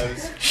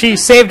 Yes, she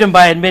saved him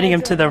by admitting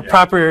him to the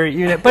proper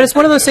unit. But it's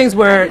one of those things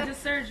where...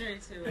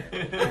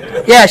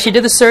 Yeah, she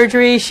did the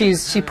surgery. She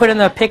put in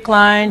the PICC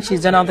line.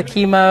 She's done all the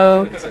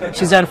chemo.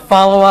 She's done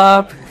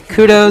follow-up.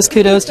 Kudos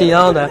to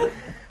Yelda.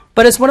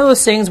 But it's one of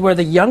those things where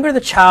the younger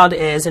the child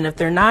is, and if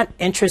they're not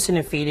interested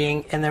in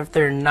feeding, and if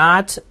they're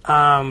not,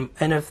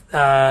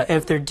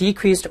 if they're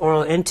decreased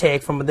oral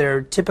intake from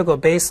their typical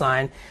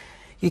baseline,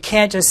 you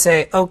can't just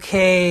say,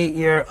 okay,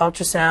 your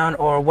ultrasound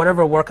or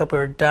whatever workup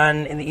were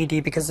done in the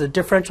ED, because the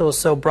differential is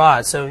so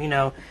broad. So,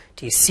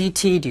 do you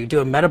CT? Do you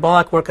do a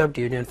metabolic workup? Do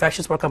you do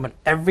infectious workup on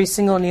every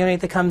single neonate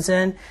that comes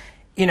in?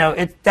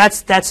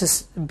 That's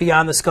just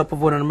beyond the scope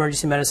of what an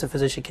emergency medicine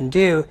physician can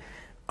do.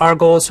 Our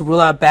goal is to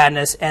rule out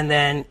badness, and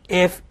then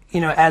if,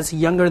 as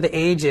younger the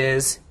age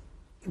is,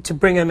 to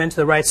bring them into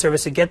the right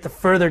service to get the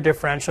further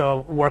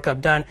differential workup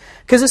done.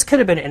 Because this could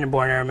have been an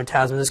inborn error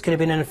metabolism. This could have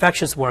been an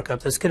infectious workup.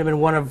 This could have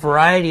been a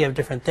variety of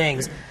different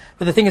things.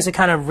 But the thing is to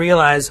kind of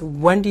realize,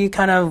 when do you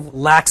kind of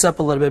lax up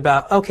a little bit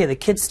about, okay, the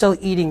kid's still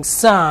eating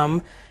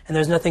some, and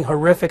there's nothing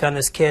horrific on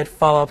this kid,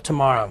 follow up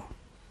tomorrow.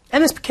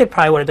 And this kid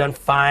probably would have done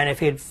fine if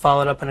he had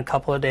followed up in a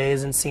couple of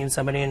days and seen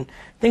somebody, and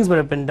things would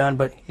have been done,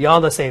 but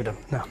Yalda saved him.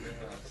 No.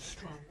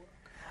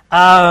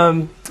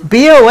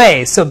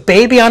 BOA, so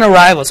baby on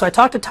arrival. So I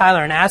talked to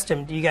Tyler and asked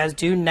him, do you guys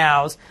do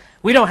nows?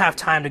 We don't have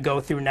time to go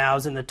through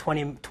nows in the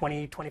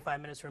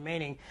 25 minutes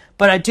remaining,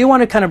 but I do want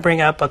to kind of bring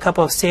up a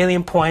couple of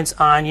salient points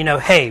on,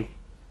 hey,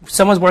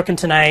 someone's working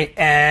tonight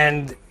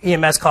and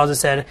EMS calls and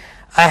said,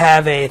 I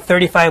have a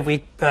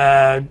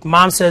 35-week,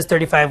 mom says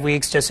 35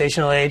 weeks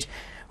gestational age.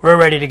 We're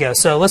ready to go.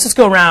 So let's just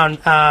go around,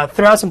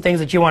 throw out some things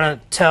that you want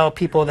to tell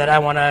people that I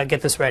want to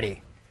get this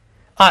ready.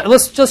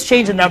 Let's just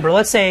change the number.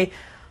 Let's say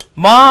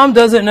mom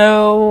doesn't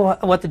know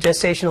what the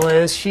gestational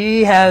is.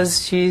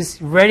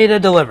 She's ready to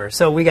deliver.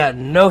 So we got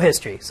no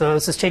history. So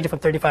let's just change it from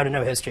 35 to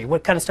no history.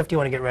 What kind of stuff do you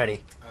want to get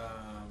ready?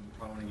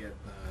 I want to get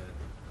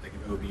like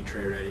an OB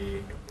tray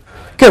ready.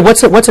 Good.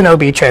 What's an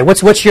OB tray?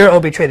 What's your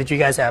OB tray that you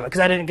guys have? Because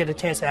I didn't get a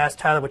chance to ask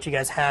Tyler what you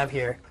guys have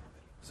here.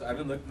 So I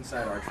haven't looked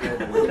inside our tray,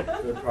 but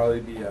it would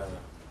probably be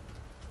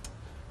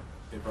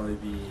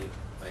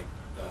like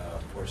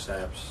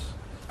forceps.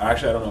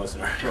 Actually, I don't know what's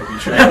in our OB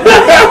tray.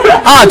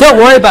 Don't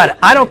worry about it.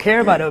 I don't care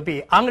about OB.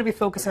 I'm going to be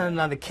focusing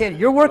on the kid.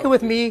 You're working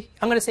with me.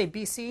 I'm going to say,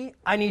 BC,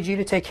 I need you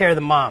to take care of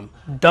the mom.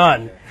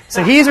 Done.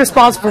 So he's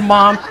responsible for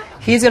mom.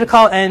 He's going to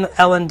call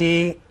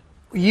L&D.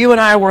 You and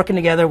I are working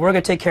together. We're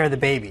going to take care of the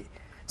baby.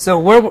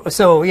 So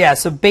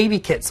baby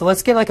kit. So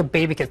let's get like a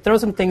baby kit. Throw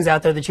some things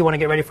out there that you want to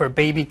get ready for a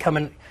baby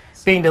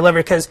being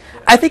delivered, because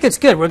I think it's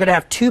good. We're going to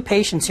have 2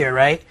 patients here,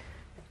 right?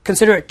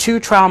 Consider it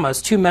 2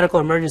 traumas, 2 medical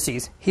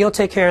emergencies. He'll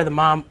take care of the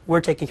mom. We're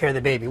taking care of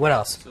the baby. What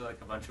else? So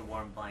like a bunch of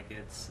warm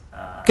blankets.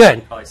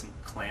 Good. Probably some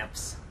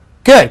clamps.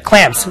 Good.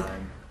 Clamps.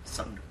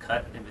 Something to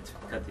cut in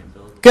between, cut the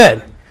umbilical.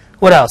 Good.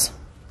 What else?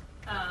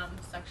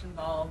 Suction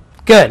ball.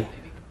 Good.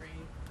 Baby can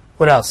breathe.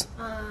 What else?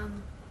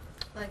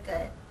 Like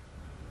a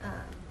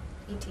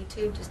ET2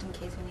 tube just in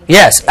case we need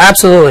Yes, to.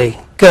 absolutely.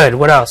 Good.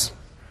 What else?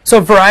 So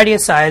a variety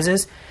of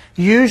sizes.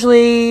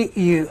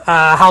 Usually,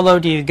 how low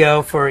do you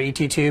go for ET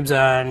tubes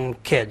on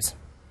kids?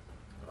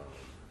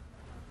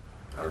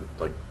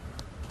 Like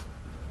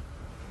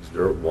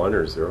 1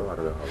 or 0, I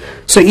don't know how long.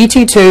 So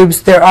ET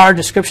tubes, there are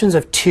descriptions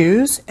of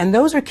 2s, and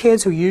those are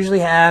kids who usually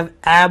have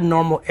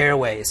abnormal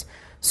airways.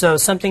 So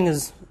something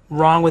is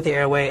wrong with the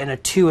airway, and a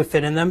 2 would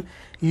fit in them.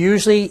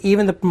 Usually,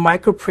 even the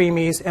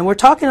micropreemies, and we're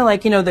talking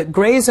like, the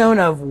gray zone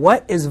of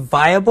what is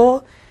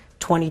viable,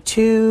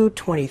 22,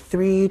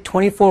 23,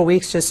 24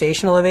 weeks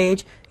gestational of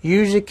age,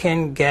 usually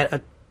can get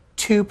a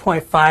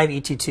 2.5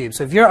 ET tube.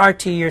 So if you're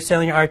RT, you're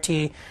selling your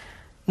RT,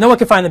 no one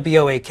can find the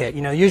BOA kit.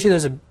 Usually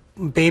there's a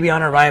baby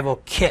on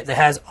arrival kit that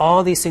has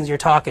all these things you're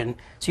talking.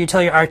 So you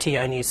tell your RT,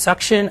 I need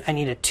suction, I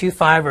need a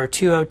 2.5 or a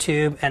 2.0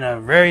 tube, and a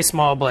very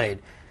small blade.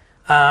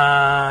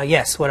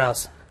 Yes, what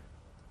else?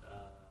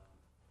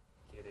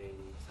 Get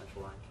a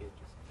central line kit.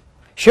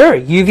 Sure,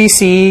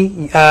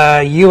 UVC,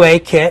 UA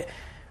kit.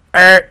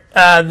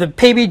 The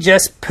baby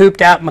just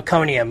pooped out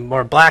meconium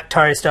or black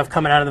tarry stuff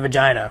coming out of the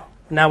vagina.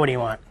 Now what do you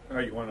want?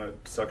 You want a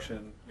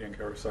suction,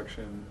 Yankauer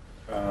suction.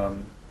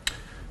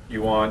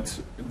 You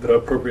want the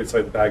appropriate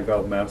size bag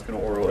valve mask and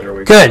oral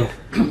airway. Good.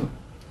 You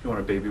want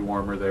a baby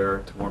warmer there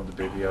to warm the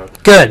baby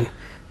up. Good.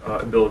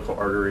 Umbilical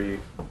artery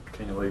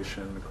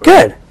cannulation.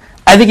 Good.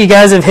 I think you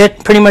guys have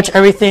hit pretty much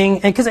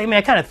everything. And because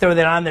I kind of throw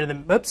that on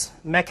there. Oops,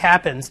 mech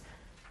happens.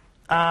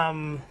 Let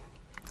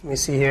me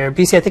see here.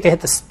 BC, I think I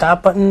hit the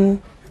stop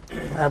button.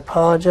 I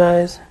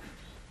apologize.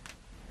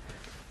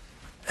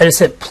 I just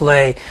hit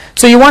play.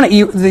 So you want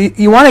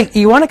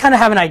to kind of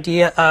have an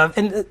idea of,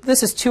 and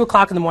this is 2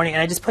 o'clock in the morning,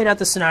 and I just played out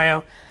the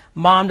scenario.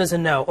 Mom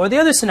doesn't know. Or the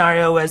other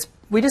scenario was,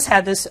 we just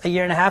had this a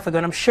year and a half ago,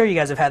 and I'm sure you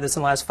guys have had this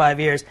in the last 5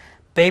 years.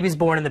 Baby's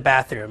born in the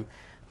bathroom.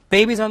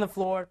 Baby's on the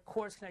floor,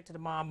 cord's connected to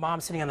mom,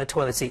 mom's sitting on the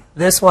toilet seat.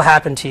 This will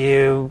happen to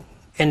you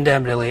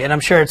indefinitely, and I'm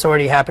sure it's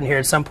already happened here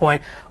at some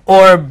point.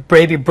 Or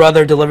baby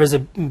brother delivers a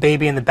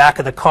baby in the back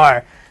of the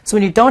car. So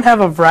when you don't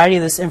have a variety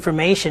of this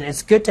information,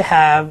 it's good to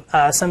have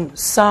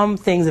some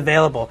things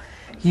available.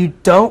 You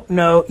don't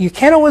know, you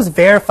can't always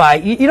verify.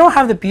 You don't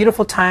have the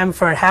beautiful time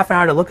for a half an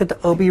hour to look at the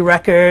OB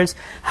records,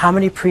 how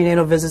many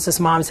prenatal visits this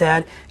mom's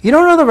had. You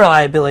don't know the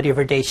reliability of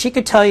her date. She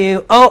could tell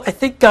you, oh, I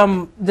think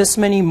this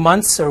many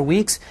months or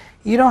weeks.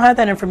 You don't have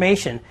that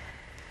information.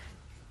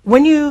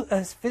 When you,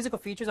 as physical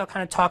features, I'll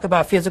kind of talk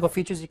about physical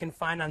features you can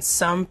find on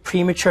some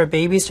premature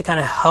babies to kind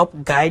of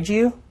help guide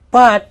you.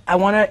 But I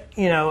want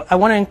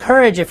to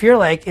encourage, if you're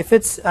like, if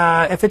it's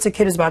a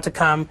kid who's about to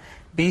come,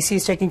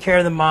 BC's taking care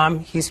of the mom,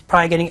 he's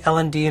probably getting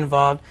L&D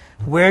involved,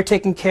 we're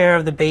taking care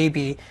of the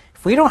baby.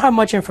 If we don't have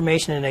much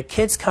information and a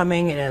kid's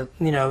coming, and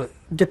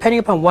depending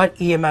upon what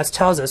EMS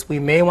tells us, we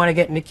may want to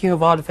get NICU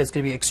involved if it's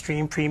going to be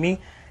extreme preemie.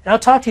 And I'll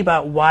talk to you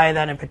about why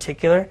that in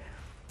particular.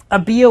 A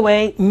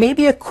BOA,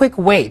 maybe a quick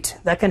wait.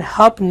 That can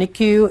help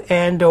NICU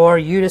and or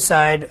you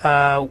decide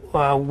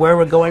where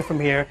we're going from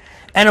here.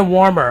 And a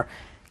warmer.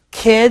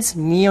 Kids,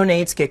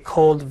 neonates get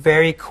cold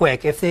very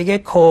quick. If they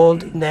get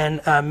cold, then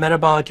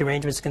metabolic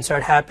derangements can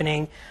start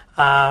happening,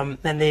 and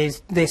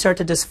they start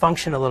to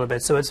dysfunction a little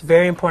bit. So it's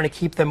very important to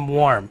keep them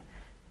warm.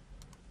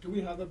 Do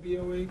we have a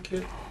BOA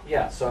kit?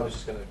 Yeah, so I was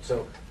just going to,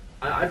 so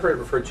I've heard it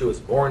referred to as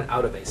born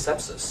out of a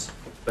sepsis,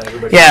 but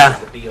everybody Yeah.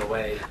 uses the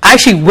BOA.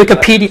 Actually,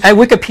 I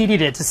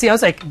Wikipedia'd it to see. I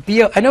was like,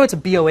 I know it's a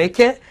BOA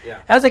kit. Yeah.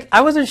 I was like, I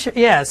wasn't sure.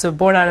 Yeah, so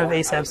born out of a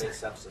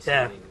sepsis. Yeah.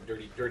 Yeah.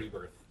 Meaning dirty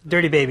birth.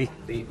 Dirty baby.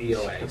 The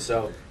BOA.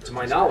 So, to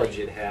my knowledge,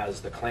 it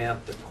has the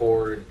clamp, the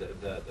cord,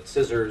 the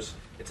scissors.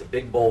 It's a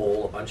big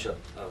bowl, a bunch of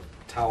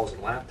towels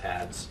and lap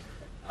pads,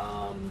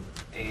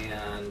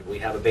 and we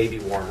have a baby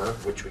warmer,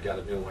 which we got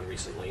a new one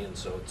recently, and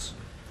so it's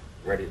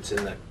ready. It's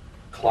in the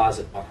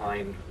closet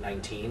behind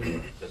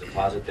 19. There's a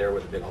closet there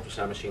where the big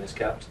ultrasound machine is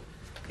kept,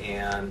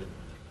 and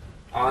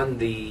on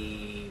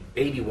the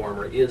baby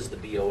warmer is the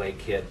BOA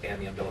kit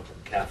and the umbilical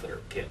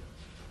catheter kit.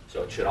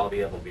 So it should all be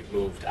able to be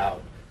moved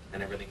out,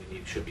 and everything you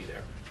need should be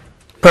there.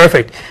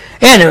 Perfect.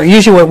 And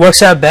usually what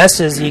works out best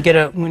is you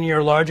get when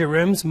you're larger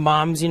rooms,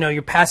 moms,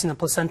 you're passing the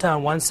placenta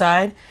on one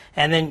side,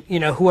 and then,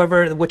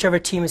 whichever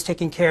team is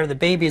taking care of the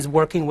baby is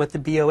working with the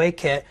BOA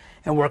kit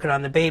and working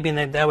on the baby, and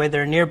then that way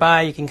they're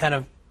nearby. You can kind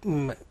of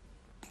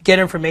get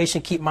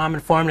information, keep mom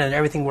informed, and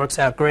everything works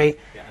out great.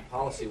 Yeah, and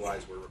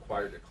policy-wise, we're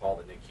required to call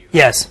the NICU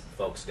Yes.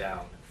 folks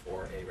down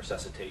for a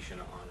resuscitation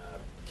on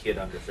a kid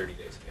under 30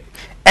 days of age.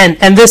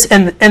 And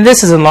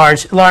this is a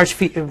large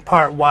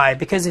part why,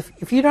 because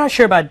if you're not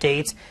sure about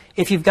dates,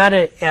 if you've got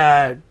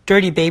a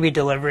dirty baby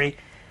delivery,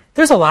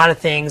 there's a lot of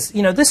things.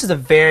 This is a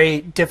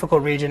very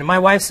difficult region. My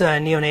wife's a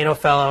neonatal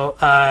fellow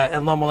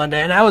at Loma Linda,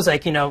 and I was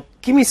like,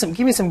 give me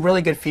some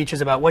really good features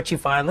about what you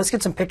find. Let's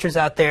get some pictures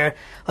out there.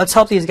 Let's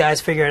help these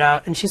guys figure it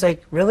out. And she's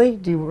like, really?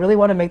 Do you really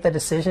want to make that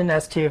decision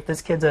as to if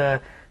this kid's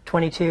a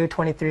 22,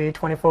 23,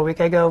 24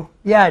 week? I go,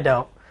 yeah, I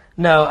don't.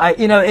 No,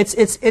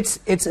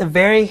 it's a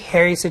very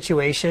hairy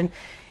situation,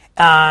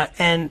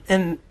 and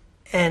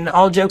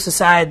all jokes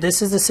aside,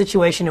 this is a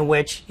situation in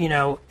which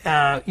you're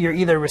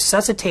either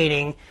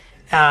resuscitating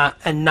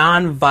a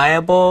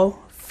non-viable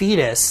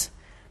fetus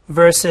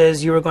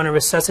versus you were going to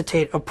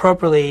resuscitate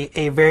appropriately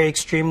a very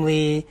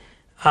extremely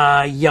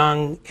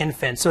young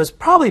infant. So it's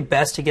probably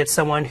best to get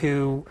someone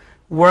who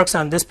works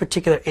on this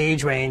particular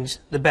age range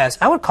the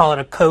best. I would call it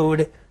a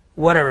code,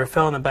 whatever,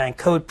 fill in the blank,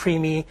 code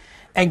preemie,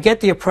 and get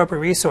the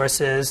appropriate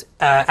resources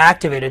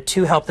activated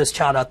to help this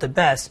child out the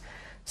best.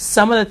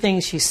 Some of the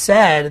things she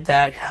said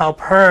that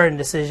help her in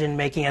decision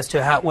making as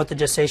to what the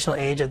gestational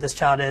age of this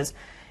child is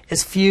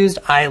fused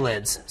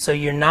eyelids. So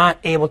you're not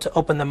able to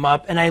open them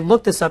up. And I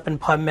looked this up in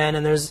PubMed,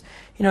 and there's,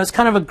 it's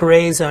kind of a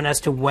gray zone as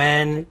to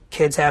when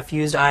kids have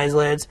fused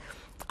eyelids.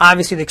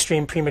 Obviously, the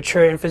extreme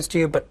premature infants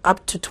do, but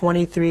up to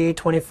 23,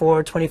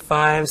 24,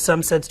 25,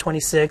 some said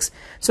 26.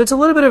 So it's a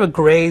little bit of a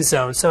gray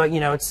zone. So,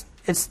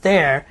 it's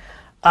there.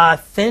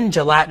 Thin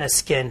gelatinous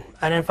skin.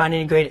 I didn't find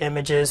any great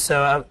images,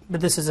 but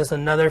this is just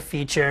another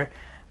feature.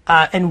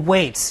 And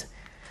weights.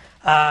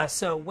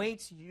 So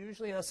weights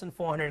usually less than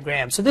 400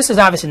 grams. So this is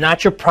obviously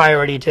not your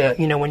priority to,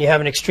 when you have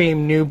an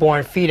extreme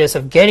newborn fetus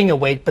of getting a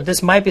weight, but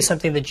this might be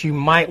something that you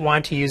might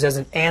want to use as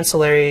an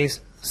ancillary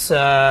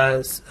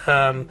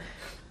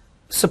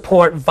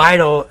support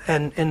vital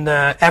in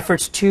the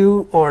efforts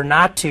to or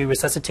not to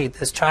resuscitate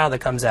this child that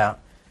comes out.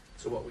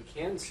 So what we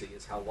can see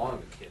is how long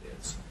the kid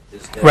is.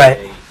 Is there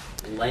Right.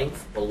 a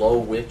length below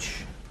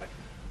which a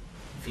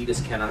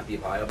fetus cannot be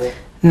viable?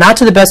 Not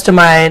to the best of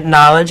my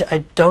knowledge.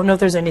 I don't know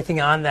if there's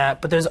anything on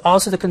that, but there's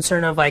also the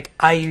concern of like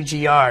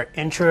IUGR,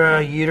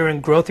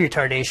 intrauterine growth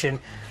retardation,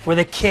 where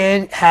the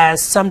kid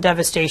has some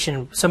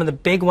devastation. Some of the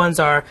big ones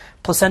are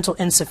placental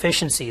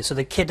insufficiency, so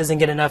the kid doesn't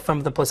get enough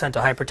from the placenta,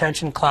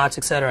 hypertension, clots,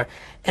 etc.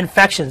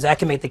 Infections, that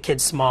can make the kid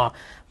small.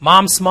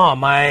 Mom's small.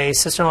 My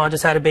sister-in-law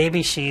just had a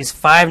baby. She's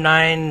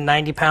 5'9",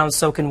 90 pounds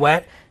soaking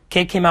wet.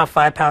 Kid came out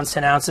 5 pounds,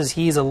 10 ounces.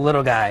 He's a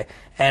little guy.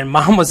 And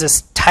mom was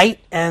just tight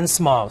and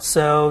small.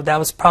 So that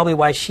was probably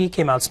why she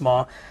came out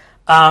small.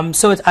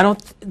 So I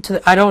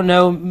don't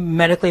know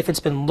medically if it's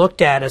been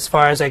looked at as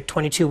far as like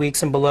 22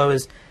 weeks and below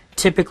is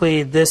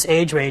typically this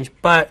age range.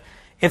 But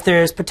if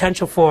there is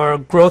potential for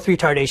growth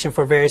retardation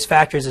for various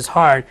factors, it's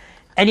hard.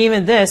 And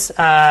even this,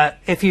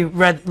 if you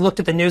looked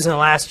at the news in the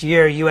last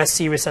year,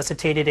 USC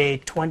resuscitated a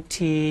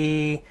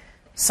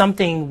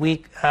 20-something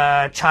week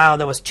child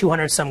that was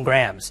 200-some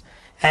grams.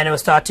 And it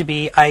was thought to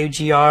be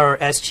IUGR or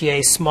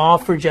SGA, small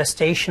for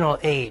gestational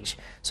age.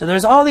 So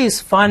there's all these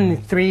fun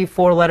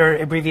 3-4 letter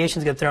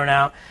abbreviations get thrown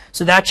out.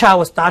 So that child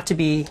was thought to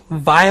be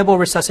viable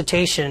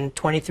resuscitation,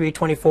 23,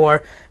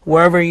 24,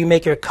 wherever you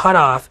make your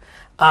cutoff,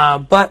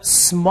 but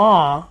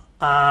small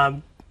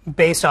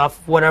based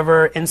off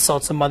whatever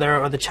insults the mother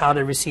or the child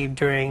had received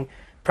during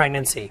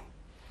pregnancy.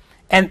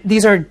 And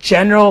these are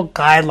general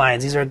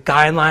guidelines. These are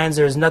guidelines.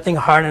 There's nothing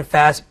hard and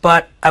fast,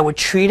 but I would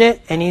treat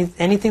it,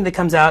 anything that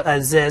comes out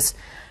as this,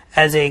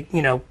 as a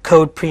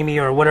code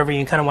preemie or whatever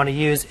you kind of want to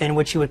use, in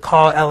which you would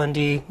call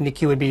L&D,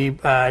 NICU would be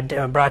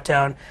brought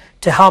down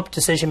to help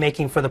decision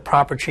making for the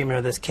proper treatment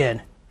of this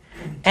kid.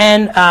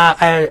 And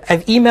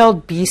I've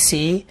emailed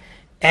BC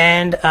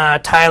and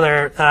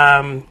Tyler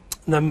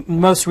the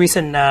most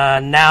recent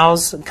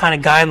NOWS kind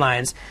of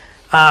guidelines.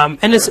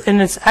 And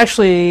it's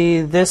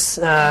actually this.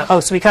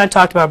 So we kind of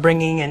talked about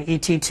bringing an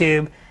ET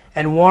tube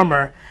and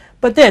warmer,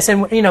 but this,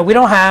 and we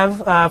don't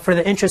have, for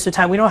the interest of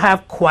time, we don't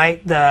have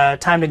quite the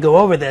time to go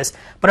over this.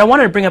 But I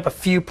wanted to bring up a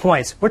few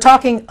points. We're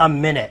talking a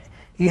minute.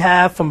 You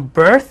have from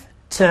birth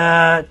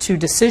to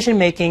decision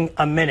making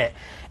a minute.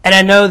 And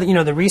I know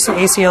that the recent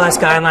ACLS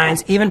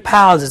guidelines, even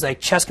PALS, is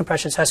like chest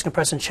compressions, chest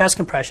compressions, chest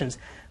compressions.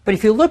 But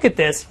if you look at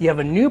this, you have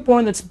a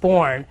newborn that's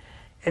born.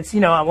 It's,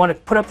 I want to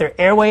put up there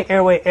airway,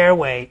 airway,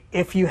 airway.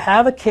 If you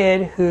have a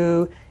kid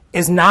who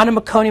is not a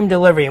meconium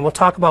delivery, and we'll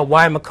talk about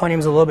why meconium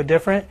is a little bit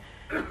different,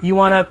 you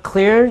want to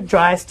clear,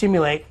 dry,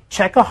 stimulate,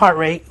 check a heart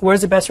rate.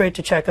 Where's the best rate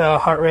to check a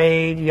heart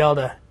rate,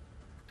 Yelda,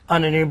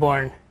 on a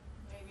newborn?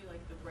 Maybe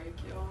like the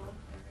brachial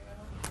area.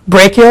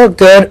 Brachial,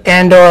 good,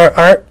 and or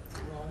art?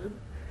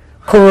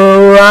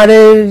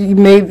 Carotid,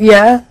 maybe,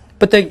 yeah.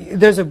 But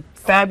there's a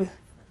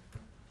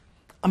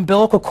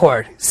umbilical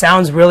cord.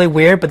 Sounds really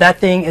weird, but that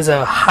thing is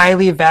a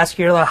highly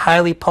vascular,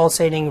 highly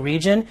pulsating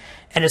region,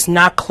 and it's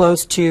not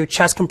close to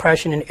chest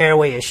compression and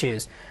airway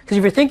issues. Because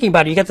if you're thinking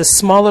about it, you got this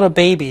small little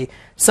baby.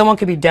 Someone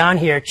could be down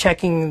here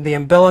checking the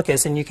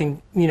umbilicus, and you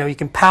can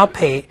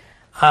palpate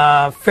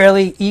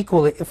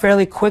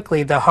fairly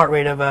quickly the heart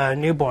rate of a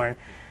newborn.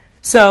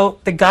 So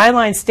the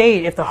guidelines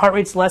state if the heart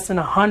rate's less than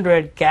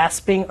 100,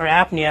 gasping or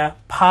apnea,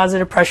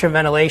 positive pressure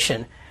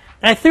ventilation.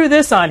 And I threw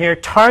this on here,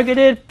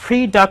 targeted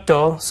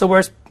preductal. So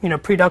where's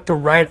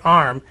preductal right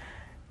arm?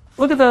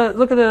 Look at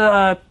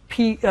the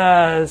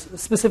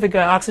specific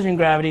oxygen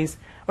gravities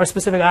or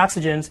specific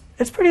oxygens.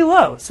 It's pretty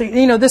low. So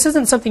this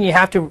isn't something you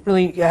have to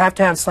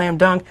have slam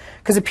dunk,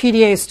 because the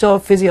PDA is still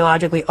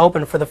physiologically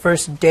open for the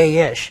first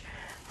day-ish.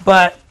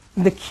 But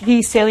the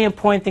key salient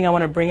point thing I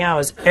want to bring out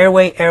is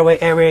airway, airway,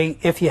 airway.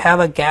 If you have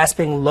a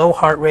gasping, low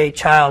heart rate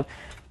child,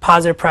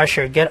 positive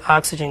pressure, get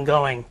oxygen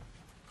going.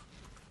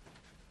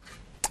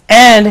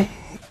 And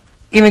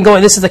even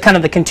going, this is the kind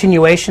of the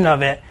continuation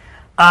of it.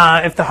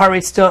 If the heart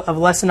rate's still of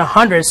less than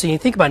 100, so you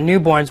think about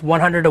newborns,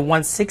 100 to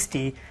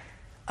 160,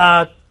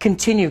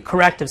 continue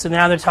corrective. So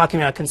now they're talking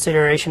about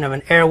consideration of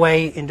an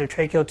airway,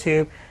 endotracheal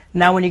tube.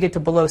 Now when you get to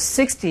below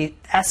 60,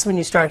 that's when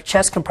you start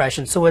chest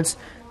compression. So it's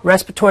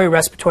respiratory,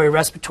 respiratory,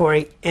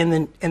 respiratory in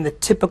the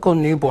typical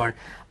newborn.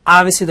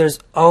 Obviously, there's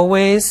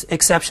always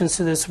exceptions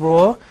to this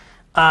rule,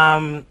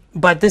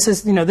 but this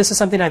is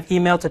something I've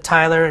emailed to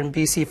Tyler and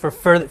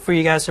BC for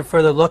you guys to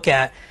further look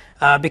at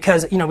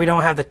because we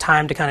don't have the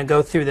time to kind of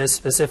go through this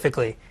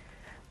specifically.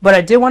 But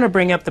I did want to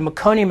bring up the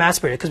meconium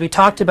aspirator because we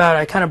talked about,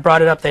 I kind of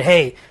brought it up that,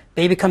 hey,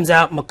 baby comes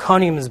out,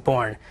 meconium is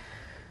born.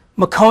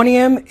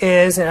 Meconium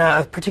is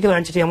a particular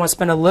entity I want to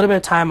spend a little bit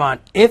of time on.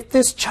 If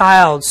this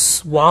child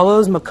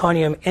swallows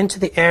meconium into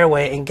the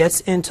airway and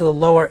gets into the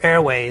lower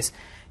airways,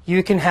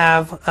 you can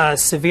have a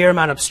severe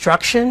amount of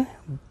obstruction,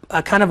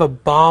 a kind of a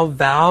ball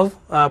valve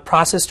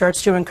process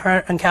starts to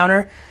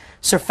encounter.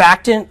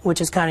 Surfactant, which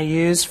is kind of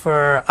used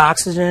for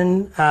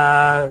oxygen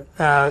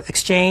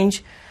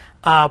exchange,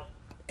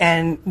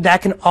 and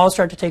that can all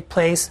start to take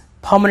place.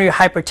 Pulmonary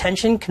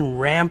hypertension can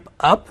ramp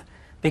up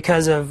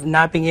because of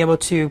not being able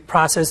to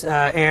process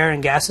air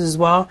and gases as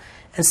well.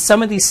 And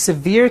some of these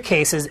severe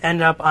cases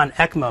end up on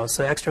ECMO,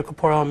 so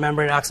extracorporeal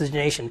membrane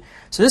oxygenation.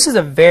 So this is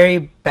a very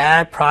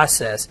bad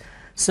process.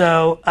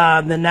 So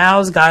the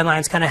NOWS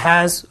guidelines kind of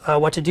has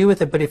what to do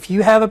with it. But if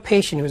you have a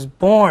patient who's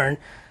born,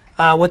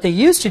 what they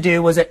used to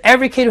do was that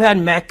every kid who had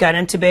MEC got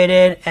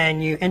intubated,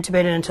 and you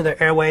intubated until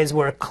their airways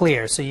were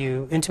clear. So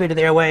you intubated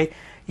the airway,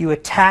 you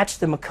attached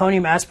the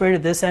meconium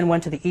aspirator. This end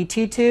went to the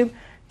ET tube.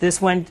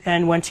 This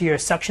end went to your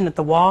suction at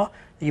the wall.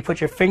 You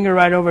put your finger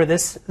right over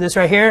this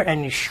right here,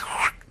 and you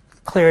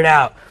clear it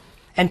out.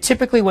 And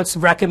typically what's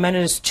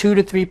recommended is 2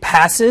 to 3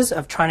 passes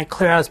of trying to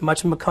clear out as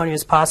much meconium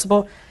as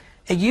possible.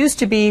 It used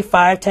to be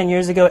 5-10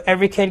 years ago,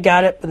 every kid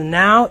got it, but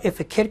now if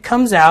a kid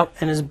comes out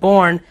and is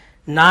born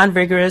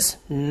non-vigorous,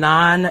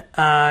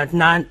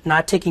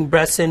 not taking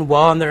breaths in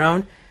well on their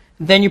own,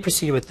 then you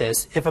proceed with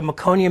this. If a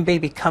meconium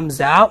baby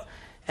comes out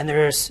and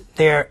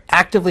they're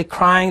actively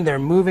crying, they're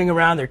moving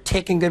around, they're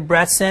taking good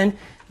breaths in,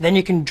 then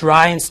you can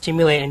dry and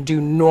stimulate and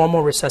do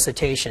normal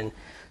resuscitation.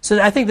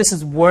 So I think this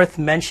is worth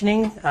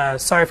mentioning.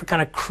 Sorry for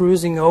kind of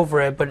cruising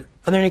over it, but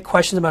are there any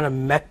questions about a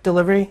MEC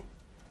delivery?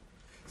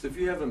 So if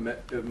you have a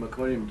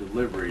meconium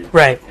delivery,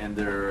 right, and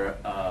they're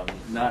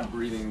not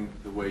breathing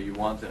the way you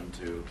want them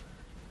to,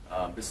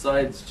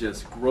 besides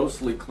just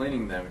grossly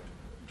cleaning them,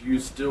 do you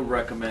still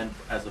recommend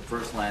as a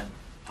first line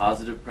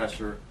positive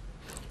pressure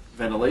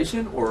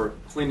ventilation or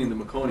cleaning the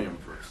meconium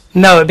first?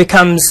 No, it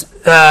becomes,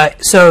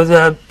 so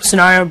the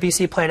scenario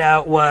BC played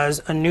out was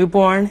a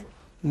newborn,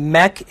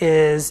 MEC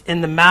is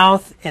in the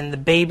mouth, in the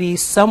baby,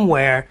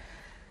 somewhere.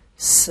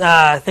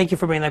 Thank you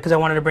for bringing that because I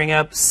wanted to bring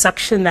up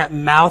suction that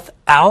mouth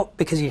out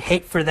because you'd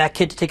hate for that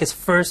kid to take his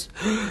first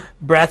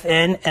breath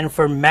in and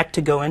for MEC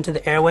to go into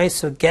the airway.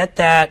 So get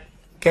that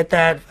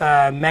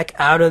MEC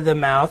out of the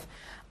mouth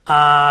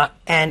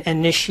and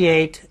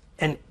initiate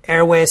an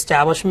airway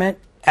establishment.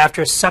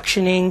 After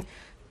suctioning,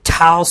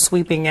 towel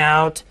sweeping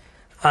out,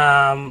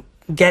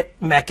 get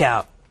MEC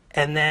out.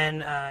 And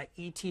then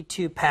ET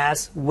tube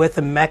pass with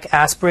a MEC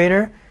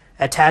aspirator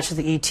attached to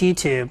the ET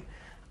tube.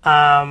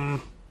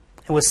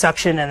 With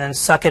suction and then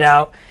suck it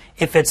out.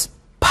 If it's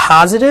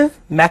positive,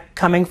 MEC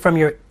coming from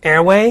your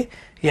airway,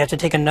 you have to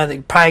take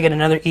probably get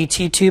another ET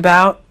tube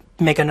out,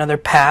 make another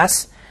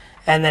pass.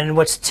 And then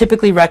what's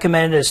typically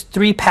recommended is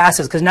 3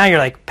 passes, because now you're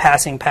like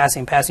passing.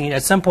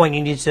 At some point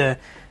you need to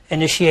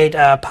initiate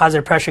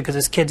positive pressure because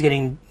this kid's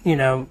getting,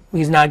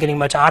 he's not getting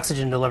much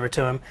oxygen delivered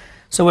to him.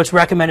 So what's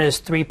recommended is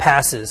 3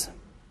 passes.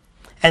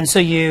 And so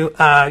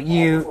all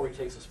before he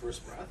takes his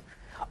first breath?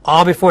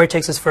 All before he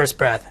takes his first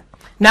breath.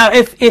 Now,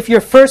 if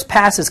your first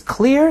pass is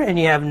clear and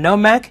you have no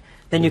MEC,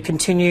 then you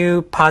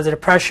continue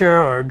positive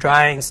pressure or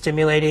drying,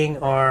 stimulating,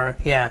 or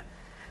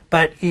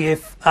But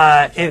if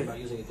about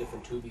using a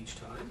different tube each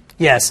time.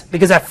 Yes,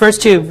 because that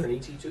first tube. 3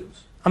 different ET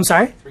tubes. I'm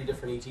sorry. 3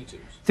 different ET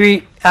tubes.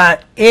 3.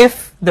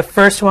 If the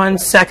first one,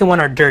 second one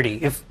are dirty,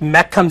 if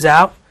MEC comes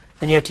out,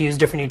 then you have to use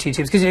different ET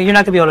tubes because you're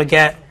not going to be able to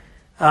get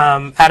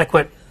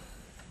adequate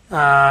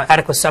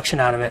suction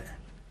out of it.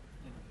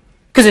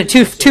 Because at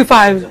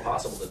 2.5. It's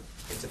impossible to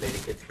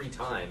intubate a kid 3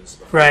 times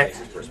before he takes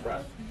his first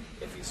breath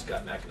if he's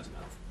got MEC in his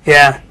mouth.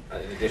 Yeah.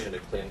 In addition to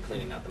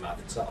cleaning out the mouth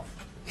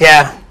itself.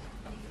 Yeah.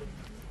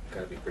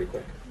 Got to be pretty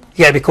quick.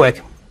 You got to be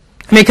quick.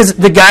 I mean, because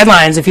the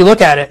guidelines, if you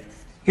look at it,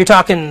 you're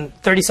talking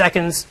 30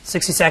 seconds,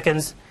 60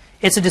 seconds.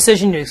 It's a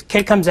decision. Your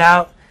kid comes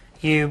out,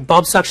 you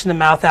bulb suction the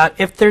mouth out.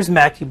 If there's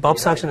MEC, you bulb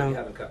suction them. You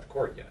haven't cut the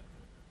cord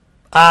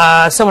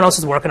yet. Someone else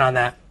is working on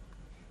that.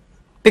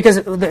 Because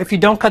if you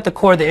don't cut the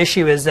cord, the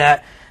issue is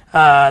that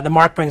the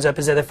Mark brings up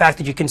is that the fact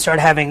that you can start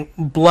having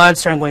blood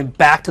starting going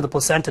back to the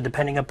placenta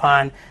depending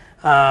upon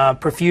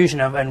perfusion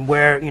of and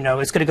where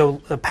it's going to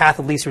go the path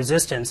of least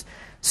resistance.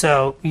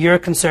 So your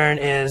concern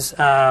is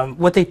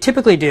what they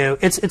typically do.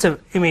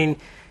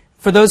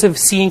 For those who've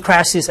seen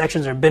crash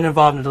C-sections or been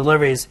involved in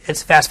deliveries,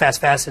 it's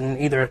fast,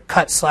 and either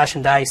cut, slash,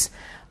 and dice.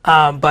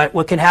 But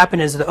what can happen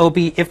is the OB,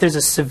 if there's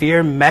a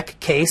severe MEC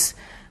case,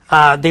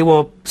 they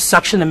will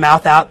suction the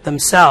mouth out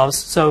themselves.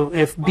 So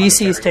if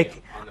BC is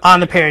taking on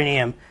the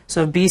perineum,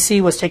 so if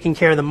BC was taking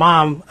care of the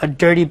mom, a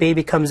dirty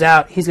baby comes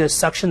out, he's going to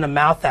suction the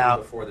mouth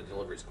out Before the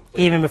delivery is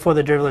complete. even before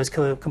the delivery is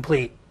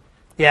complete.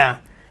 Yeah,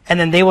 and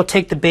then they will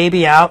take the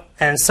baby out,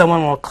 and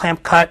someone will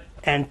clamp cut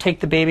and take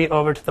the baby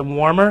over to the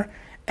warmer.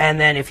 And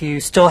then if you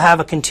still have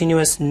a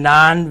continuous,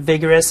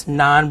 non-vigorous,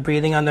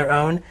 non-breathing on their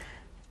own,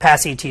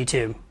 pass ET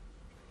tube.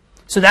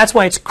 So that's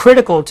why it's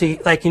critical to,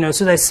 like,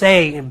 so they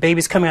say,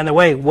 baby's coming on their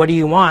way, what do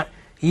you want?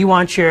 You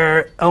want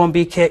your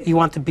O&B kit, you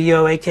want the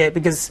BOA kit,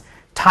 because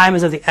time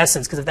is of the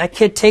essence. Because if that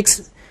kid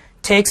takes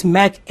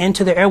mech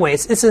into their airway,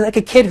 it's like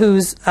a kid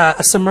who's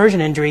a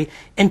submersion injury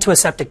into a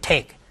septic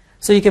tank.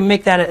 So you can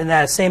make that in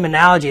that same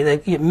analogy.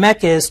 The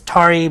mech is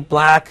tarry,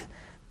 black,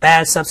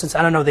 bad substance.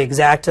 I don't know the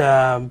exact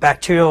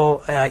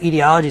bacterial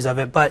etiologies of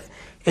it, but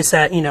it's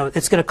that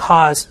it's going to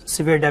cause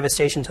severe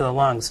devastation to the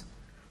lungs.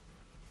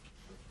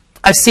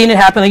 I've seen it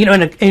happen,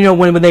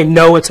 when they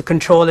know it's a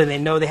control and they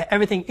know they have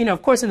everything.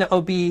 Of course, in the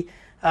OB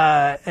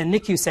and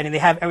NICU setting, they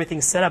have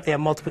everything set up. They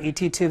have multiple ET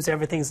tubes.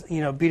 Everything's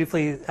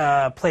beautifully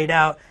played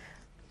out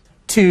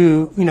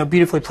to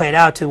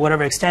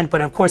whatever extent.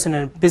 But of course, in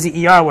a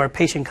busy ER where a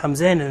patient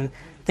comes in and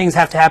things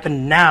have to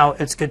happen now,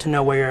 it's good to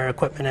know where your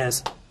equipment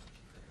is.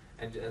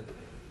 And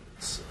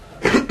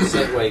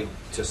segue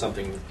to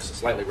something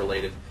slightly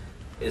related.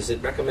 Is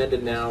it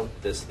recommended now,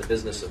 the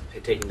business of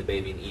taking the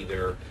baby and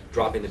either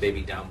dropping the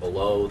baby down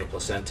below the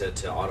placenta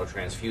to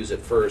auto-transfuse it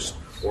first,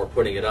 or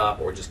putting it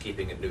up, or just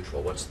keeping it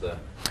neutral? What's the...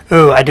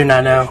 Ooh, I do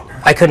not know.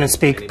 I couldn't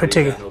speak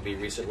particularly.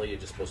 OB recently, you're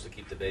just supposed to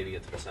keep the baby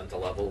at the placenta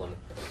level and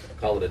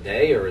call it a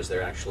day, or is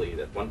there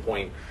actually, at one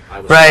point,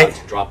 I was allowed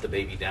to drop the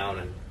baby down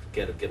and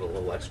get a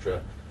little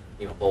extra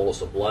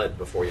bolus of blood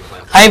before you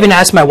clamp it? I even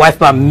asked my wife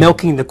about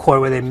milking the cord,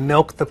 where they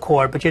milk the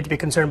cord, but you have to be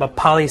concerned about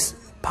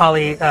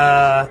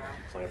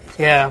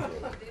yeah.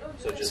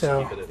 So just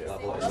keep it at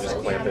level. Just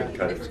clamp it,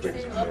 kind of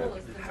squeeze it.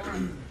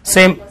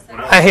 Same.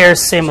 I hear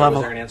same level.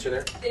 Was there an answer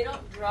there? They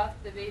don't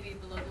drop the baby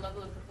below the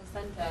level of the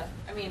placenta.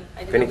 I mean,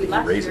 I If didn't anything,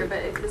 last raise year, it. but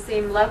it's the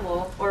same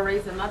level, or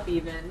raise them up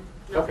even.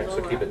 not Okay, so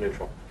lower. keep it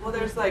neutral. Well,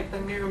 there's like the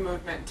new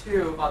movement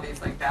too of all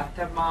these like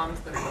bathtub moms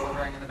that are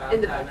delivering in the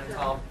bathtub, and it's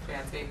all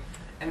fancy.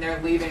 And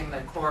they're leaving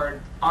the cord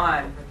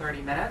on for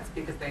 30 minutes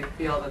because they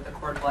feel that the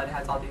cord blood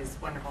has all these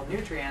wonderful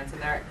nutrients.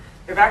 And there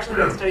have actually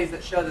been studies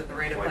that show that the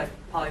rate of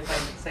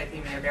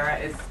polycythemia vera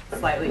is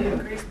slightly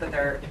increased, but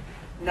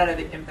none of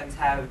the infants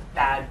have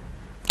bad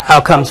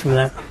outcomes from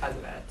that because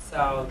of it.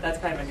 So that's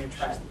kind of a new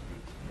trend,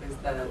 is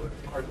the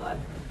cord blood.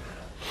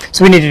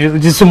 So we need to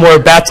do some more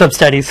bathtub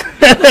studies.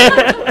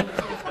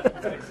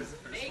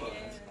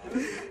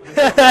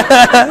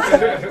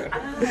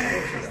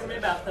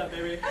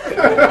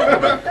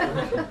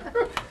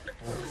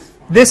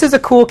 This is a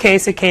cool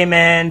case that came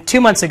in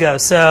 2 months ago.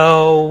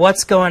 So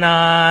what's going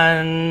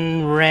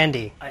on,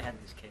 Randy? I had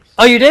this case.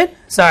 Oh, you did?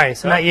 Sorry,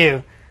 so not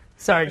you.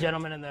 Sorry,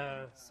 gentleman in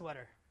the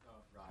sweater.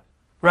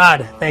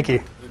 Rod, thank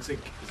you. Looks like,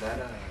 is that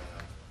a...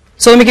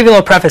 So let me give you a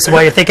little preface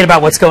while you're thinking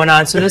about what's going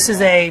on. So this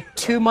is a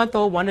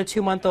 2-month-old, 1 to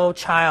 2 month old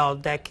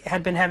child that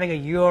had been having a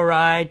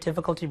URI,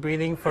 difficulty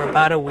breathing, for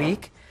about a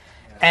week.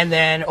 And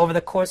then over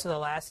the course of the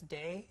last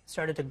day,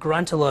 started to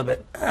grunt a little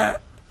bit.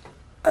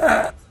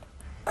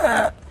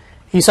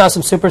 You saw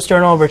some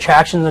suprasternal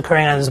retractions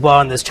occurring as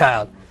well in this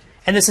child.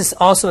 And this is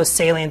also a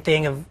salient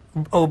thing of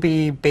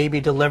OB, baby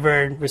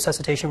delivered,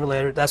 resuscitation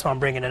related. That's why I'm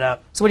bringing it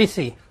up. So what do you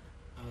see?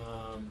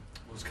 Well,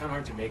 it's kind of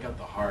hard to make out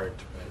the heart,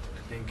 but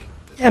I think...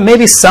 Yeah,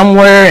 maybe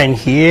somewhere in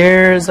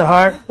here is the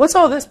heart. What's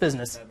all this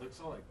business? It looks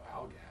all like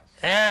bowel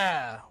gas.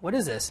 Yeah, what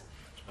is this?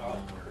 Yeah,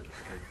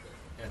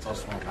 it's all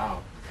small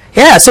bowel.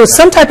 Yeah, so it's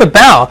some type of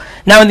bowel.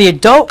 Now in the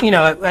adult,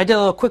 I did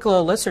a quick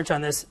little research on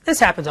this. This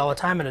happens all the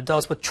time in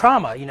adults with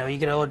trauma. You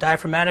get a little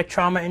diaphragmatic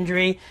trauma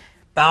injury,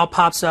 bowel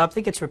pops up,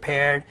 it gets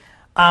repaired.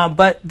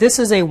 But this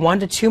is a 1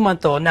 to 2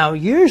 month old. Now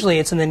usually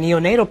it's in the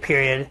neonatal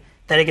period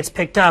that it gets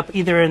picked up,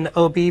 either in the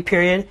OB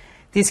period.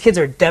 These kids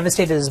are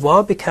devastated as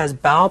well because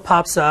bowel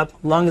pops up,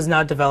 lung is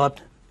not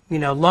developed,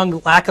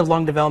 lack of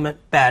lung development,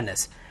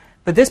 badness.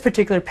 But this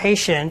particular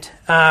patient,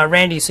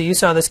 Randy, so you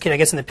saw this kid, I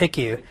guess, in the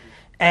PICU.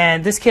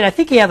 And this kid, I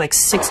think he had like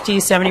 60,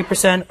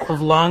 70%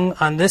 of lung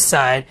on this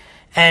side.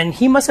 And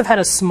he must have had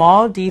a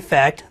small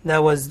defect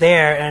that was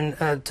there.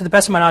 And to the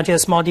best of my knowledge, he had a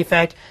small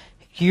defect.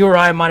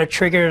 URI might have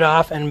triggered it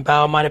off and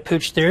bowel might have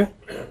pooched through.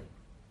 That's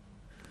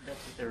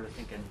what they were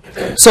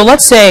thinking. So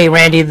let's say,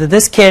 Randy, that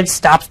this kid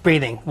stops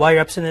breathing while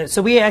you're upstairs.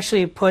 So we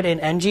actually put an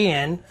NG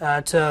in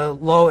to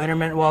low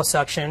intermittent wall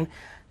suction.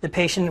 The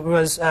patient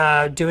was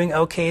doing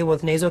okay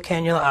with nasal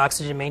cannula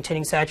oxygen,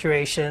 maintaining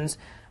saturations,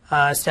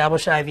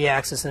 established IV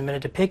access in a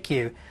minute to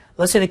PICU.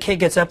 Let's say the kid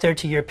gets up there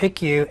to your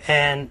PICU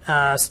and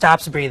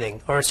stops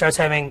breathing or starts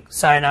having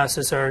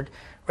cyanosis or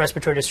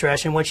respiratory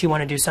distress, in which you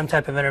want to do some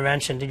type of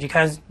intervention. Did you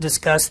guys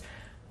discuss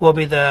what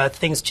would be the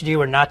things to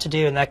do or not to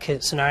do in that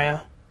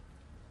scenario?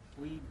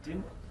 We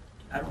didn't,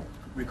 I don't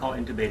recall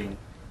intubating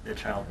the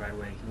child right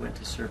away. He went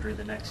to surgery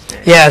the next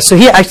day. Yeah, so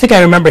I think I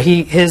remember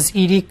his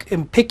ED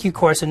PICU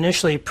course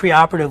initially,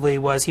 preoperatively,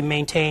 was he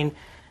maintained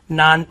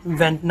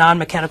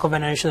non-mechanical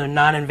ventilation or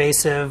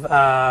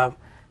non-invasive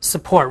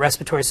support,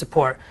 respiratory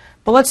support.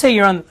 But let's say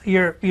you're in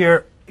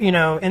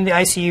the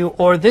ICU,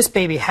 or this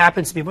baby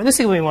happens to be, this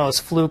is going to be one of those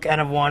fluke N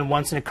of one,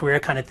 once in a career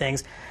kind of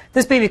things.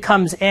 This baby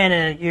comes in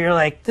and you're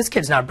like, this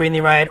kid's not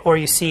breathing right, or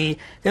you see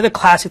the other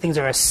classic things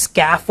are a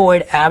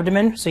scaphoid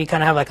abdomen, so you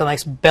kind of have like a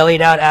nice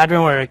bellied out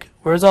abdomen where,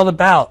 where's all the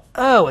bowel?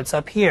 Oh, it's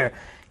up here.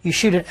 You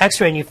shoot an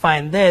x-ray and you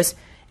find this.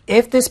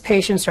 If this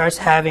patient starts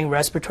having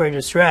respiratory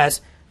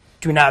distress,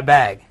 do not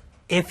bag.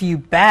 If you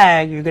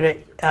bag, you're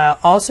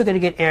also going to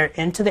get air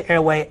into the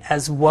airway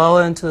as well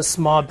into the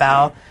small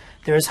bowel.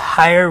 There's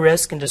higher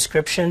risk and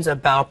descriptions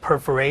of bowel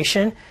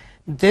perforation.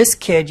 This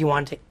kid you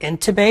want to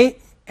intubate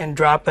and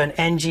drop an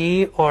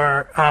NG,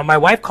 or my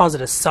wife calls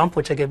it a sump,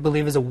 which I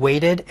believe is a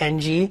weighted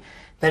NG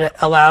that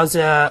allows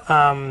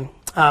a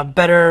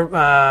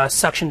better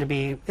suction to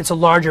be, it's a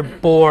larger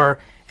bore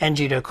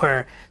NG to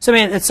occur. So I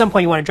mean, at some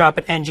point you want to drop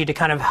an NG to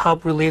kind of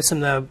help relieve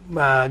some of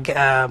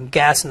the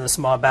gas in the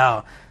small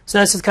bowel. So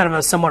this is kind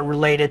of somewhat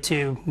related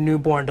to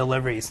newborn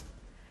deliveries.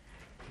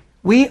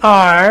 We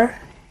are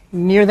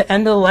near the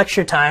end of the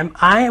lecture time.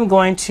 I am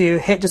going to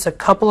hit just a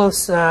couple of,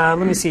 let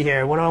me see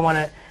here, what do I want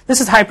to,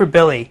 this is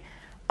hyperbiliary.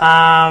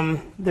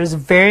 There's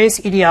various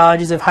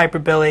etiologies of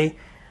hyperbiliary.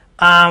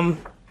 I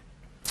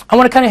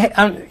want to kind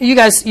of, you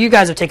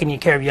guys have taken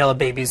care of yellow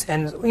babies,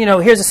 and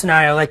here's a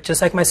scenario,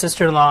 just like my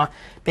sister-in-law,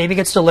 baby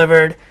gets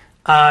delivered,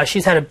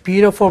 she's had a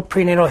beautiful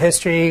prenatal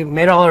history,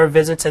 made all her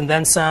visits and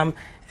then some,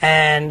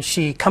 and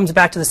she comes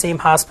back to the same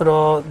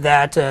hospital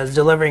that is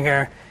delivering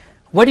her.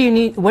 What do you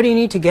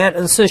need to get?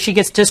 And so she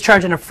gets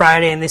discharged on a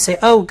Friday, and they say,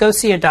 oh, go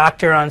see a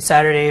doctor on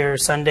Saturday or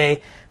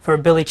Sunday for a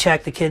Billy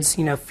check. The kid's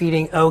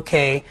feeding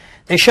okay.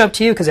 They show up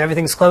to you because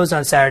everything's closed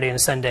on Saturday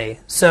and Sunday.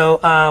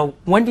 So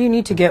when do you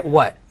need to get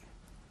what?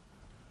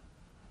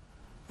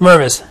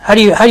 Mervis, how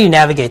do you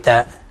navigate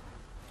that?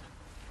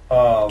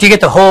 Do you get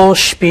the whole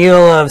spiel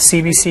of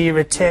CBC,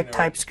 retic,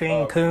 type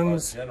screen,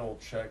 Coombs? A general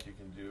check, you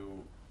can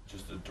do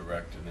just a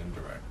direct and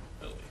indirect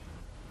Billy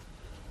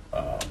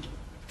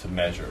to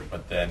measure.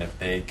 But then if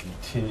they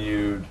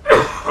continued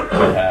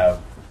to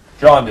have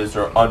jaundice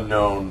or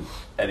unknown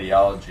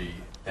etiology,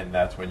 then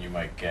that's when you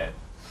might get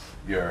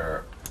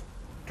your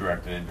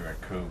direct and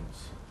indirect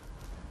Coombs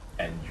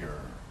and your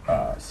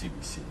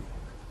CBC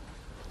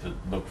to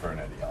look for an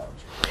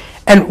etiology.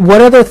 And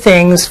what other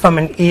things from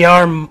an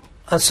ER?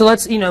 So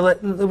let's,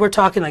 we're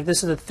talking like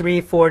this is a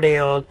 3-4 day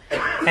old,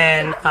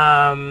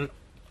 and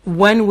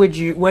when would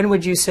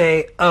you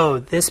say, oh,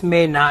 this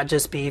may not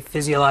just be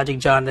physiologic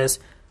jaundice,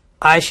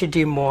 I should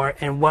do more,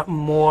 and what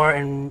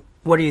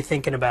are you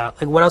thinking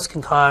about? Like, what else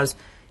can cause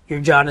your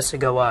jaundice to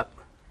go up?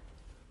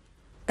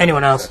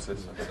 Anyone else?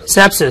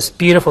 Sepsis.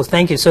 Beautiful.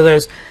 Thank you. So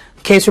there's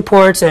case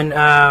reports, and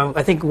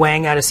I think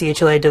Wang out of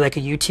CHLA did like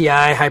a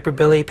UTI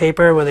hyperbiliary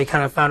paper where they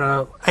kind of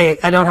found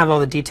I don't have all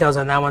the details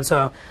on that one,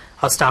 so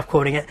I'll stop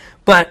quoting it.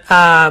 But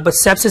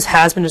sepsis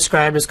has been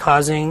described as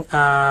causing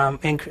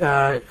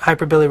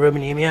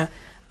hyperbilirubinemia.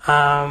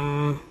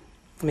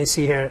 Let me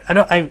see here.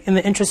 In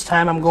the interest of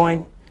time, I'm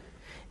going.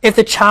 If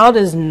the child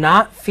is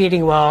not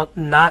feeding well,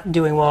 not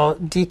doing well,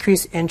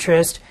 decreased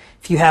interest,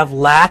 if you have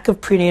lack of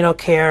prenatal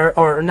care,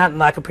 or not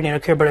lack of prenatal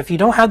care, but if you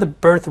don't have the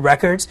birth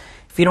records,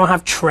 if you don't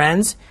have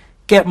trends,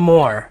 get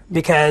more,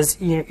 because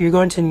you're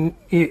going to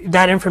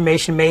that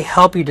information may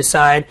help you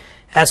decide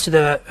as to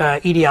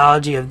the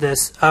etiology of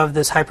this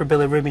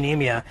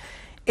hyperbilirubinemia.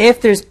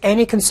 If there's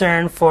any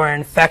concern for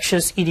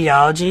infectious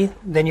etiology,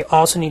 then you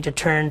also need to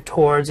turn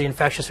towards the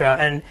infectious route.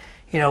 And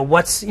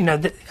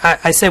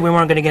I said we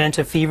weren't going to get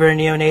into fever and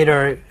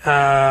neonate,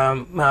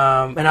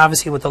 and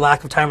obviously with the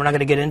lack of time, we're not going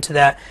to get into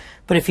that.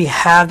 But if you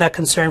have that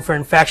concern for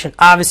infection,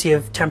 obviously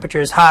if temperature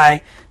is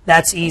high,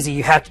 that's easy.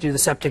 You have to do the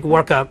septic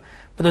workup.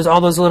 But there's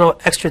all those little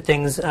extra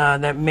things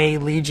that may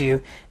lead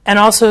you. And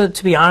also,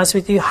 to be honest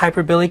with you,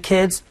 hyperbiliary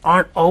kids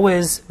aren't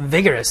always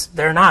vigorous.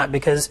 They're not,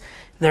 because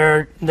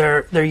they're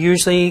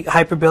usually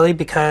hyperbiliary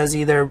because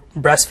either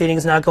breastfeeding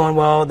is not going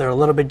well, they're a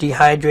little bit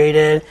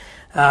dehydrated,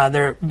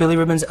 their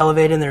bilirubin's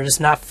elevated, and they're just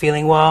not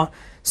feeling well.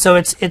 So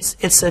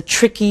it's a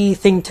tricky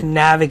thing to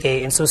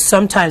navigate. And so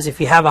sometimes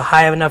if you have a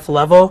high enough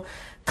level,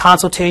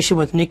 consultation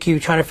with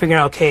NICU, trying to figure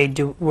out, okay,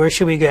 where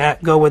should we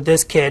go with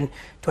this kid?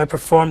 Do I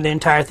perform the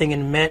entire thing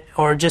in MIT,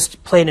 or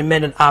just play an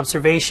admitted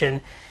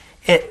observation?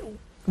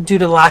 Due to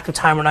the lack of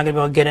time, we're not going to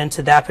be able to get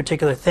into that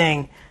particular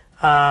thing,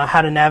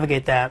 how to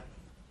navigate that.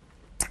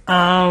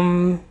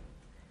 I'm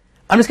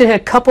just going to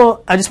hit a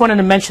couple. I just wanted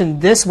to mention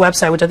this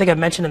website, which I think I've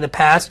mentioned in the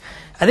past.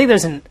 I think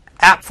there's an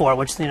app for it,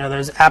 which,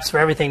 there's apps for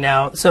everything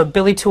now. So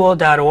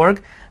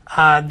billytool.org.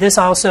 This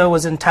also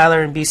was in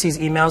Tyler and BC's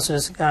email, so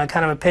it's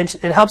kind of a pinch.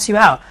 It helps you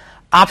out.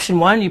 Option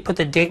 1, you put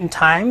the date and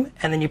time,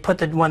 and then you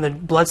put when the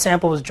blood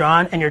sample was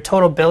drawn and your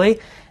total Billy,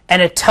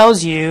 and it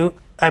tells you,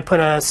 I put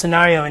a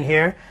scenario in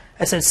here.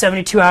 I said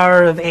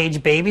 72-hour of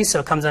age baby, so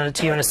it comes on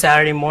to you on a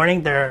Saturday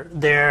morning.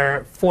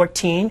 They're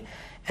 14,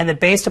 and then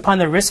based upon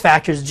the risk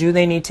factors, do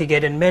they need to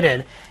get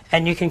admitted?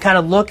 And you can kind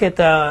of look at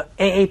the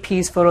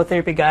AAP's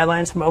phototherapy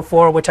guidelines from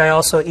 '04, which I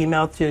also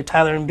emailed to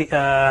Tyler and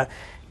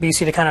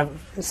BC to kind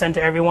of send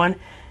to everyone.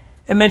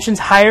 It mentions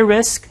higher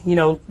risk.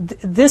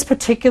 This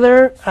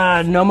particular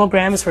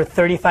nomogram is for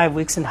 35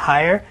 weeks and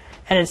higher,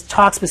 and it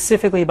talks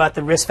specifically about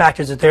the risk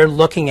factors that they're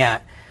looking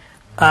at.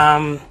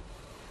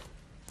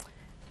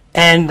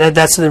 And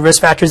that's the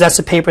risk factors. That's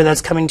the paper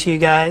that's coming to you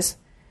guys.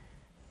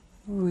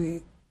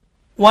 We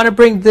want to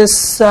bring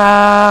this.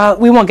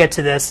 We won't get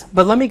to this,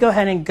 but let me go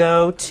ahead and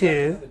go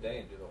to.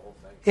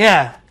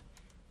 Yeah.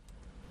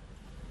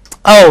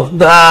 Oh,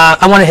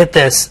 I want to hit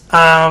this.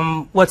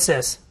 What's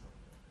this?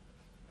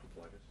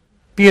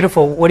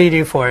 Beautiful. What do you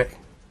do for it?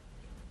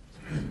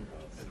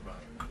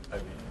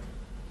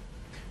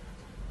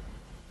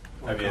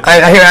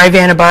 I hear IV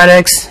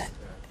antibiotics.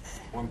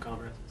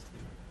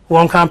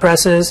 Warm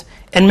compresses.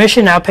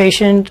 Admission,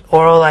 outpatient,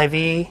 oral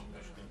IV,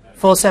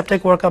 full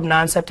septic workup,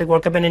 non-septic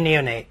workup, and a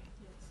neonate.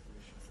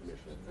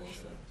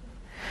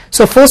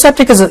 So full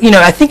septic is,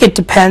 I think it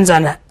depends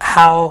on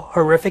how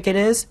horrific it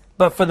is,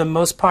 but for the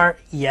most part,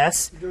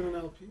 yes. You doing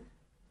an LP?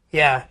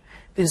 Yeah.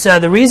 So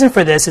the reason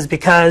for this is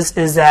because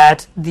it's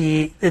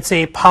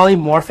a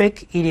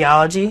polymorphic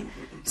etiology,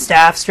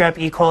 staph, strep,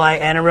 E. coli,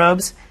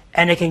 anaerobes,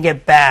 and it can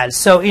get bad.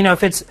 So,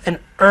 if it's an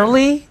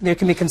early, there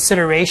can be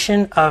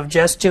consideration of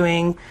just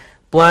doing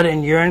blood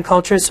and urine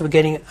cultures, so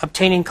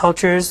obtaining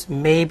cultures,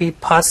 maybe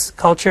pus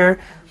culture,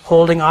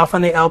 holding off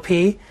on the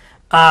LP.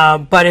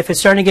 But if it's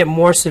starting to get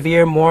more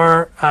severe,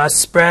 more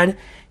spread,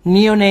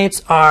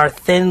 neonates are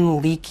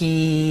thin,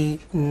 leaky,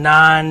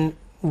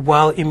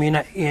 non-well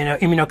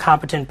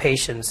immunocompetent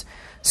patients.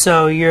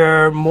 So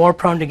you're more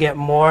prone to get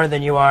more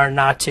than you are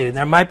not to.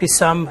 There might be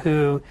some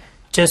who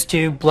just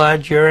do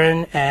blood,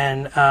 urine,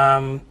 and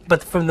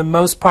but for the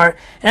most part,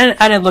 and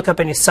I didn't look up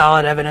any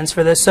solid evidence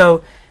for this,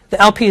 so the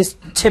LP is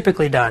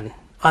typically done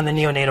on the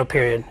neonatal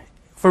period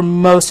for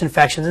most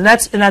infections, and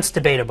that's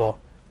debatable.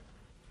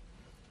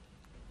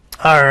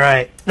 All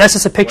right, that's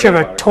just a picture of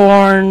a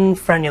torn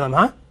frenulum,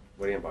 huh?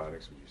 What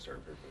antibiotics would you start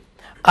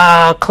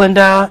with?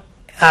 Clinda,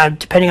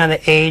 depending on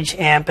the age,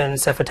 AMP, and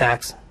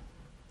cefotax.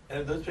 And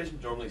are those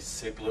patients normally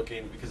sick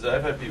looking? Because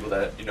I've had people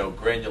that,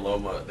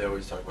 granuloma, they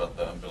always talk about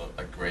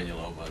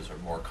granulomas are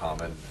more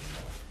common than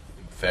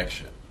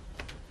infection.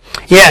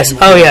 Yes,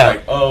 oh yeah.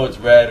 Like, oh, it's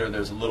red, or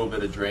there's a little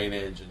bit of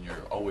drainage, and you're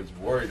always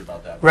worried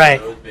about that. But right.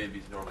 Are those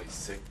babies normally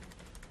sick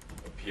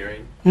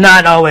appearing?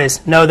 Not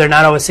always. No, they're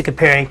not always sick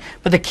appearing.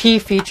 But the key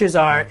features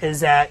is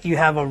that you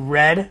have a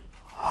red,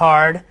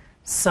 hard,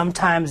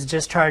 sometimes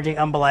discharging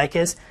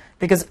umbilicus,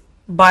 because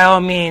by all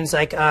means,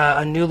 like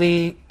a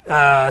newly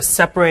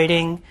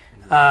separating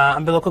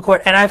umbilical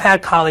cord, and I've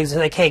had colleagues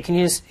like, hey, can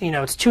you just,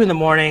 it's 2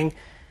 a.m,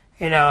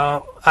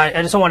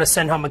 I just don't want to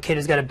send home a kid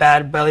who's got a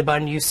bad belly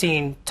button. You've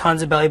seen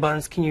tons of belly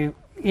buttons. Can you,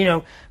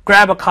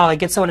 grab a colleague,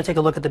 get someone to take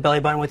a look at the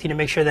belly button with you to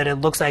make sure that it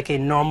looks like a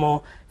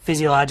normal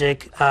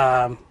physiologic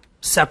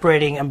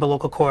separating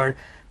umbilical cord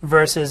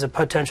versus a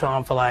potential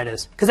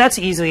omphalitis. Because that's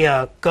easily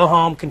go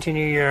home,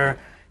 continue your,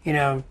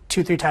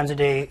 2-3 times a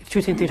day,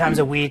 2-3 times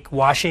a week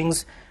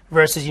washings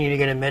versus you need to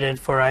get admitted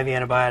for IV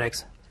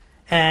antibiotics.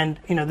 And,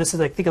 this is,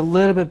 I think, a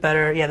little bit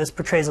better. Yeah, this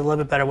portrays a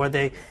little bit better where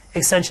the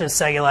extension of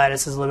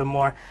cellulitis is a little bit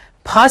more.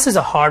 Pus is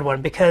a hard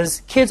one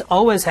because kids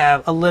always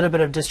have a little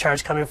bit of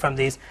discharge coming from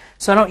these.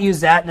 So I don't use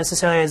that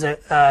necessarily as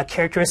a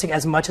characteristic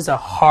as much as a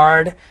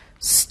hard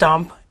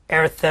stump,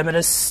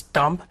 erythematous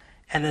stump.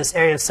 And this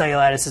area of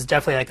cellulitis is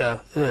definitely like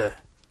a ugh.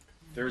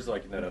 There's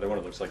like that other one.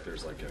 It looks like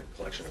there's like a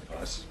collection of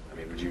pus. I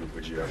mean, would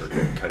you ever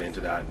cut into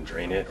that and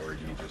drain it, or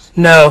do you just?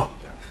 No.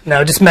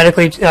 No, just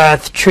medically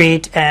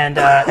treat and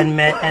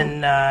admit,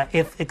 and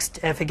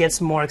if it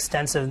gets more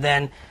extensive,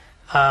 then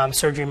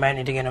surgery might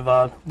need to get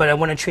involved. But I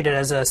want to treat it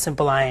as a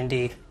simple IND.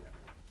 And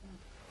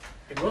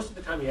most of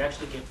the time, you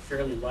actually get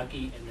fairly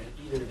lucky, and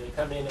either they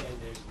come in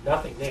and there's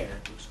nothing there,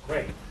 it looks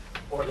great,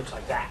 or it looks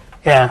like that.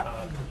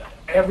 Yeah.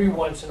 Every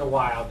once in a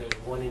while, there's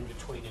one in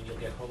between, and you'll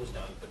get hosed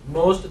on. But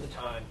most of the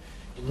time,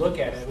 you look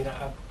at it. I mean,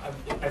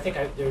 I think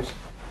I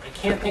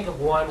can't think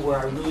of one where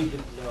I really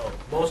didn't know.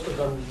 Most of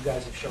them you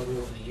guys have shown me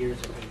over the years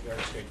have been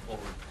very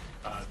straightforward.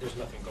 There's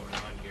nothing going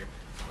on here.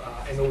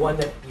 And the one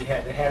that we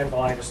had that had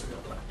embolitis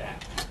looked like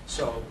that.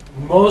 So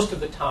most of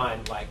the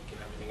time, like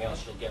everything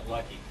else, you'll get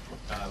lucky.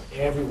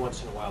 Every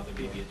once in a while, there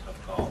may be a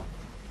tough call.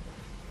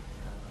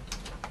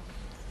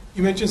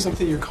 You mentioned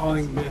something your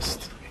colleague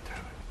missed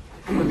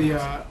with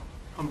the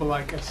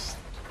umbilicus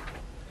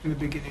in the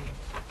beginning.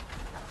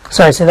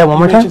 Sorry, say that one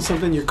more time. You mentioned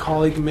something your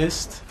colleague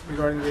missed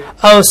regarding the...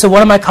 Oh, so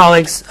one of my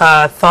colleagues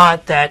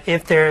thought that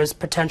if there's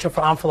potential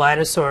for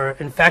omphalitis or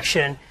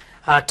infection,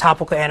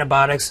 topical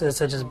antibiotics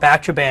such as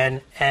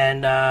Bactroban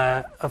and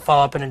a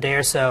follow-up in a day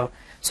or so.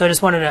 So I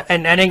just wanted to,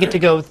 and I didn't get to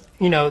go,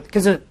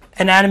 because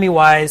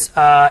anatomy-wise,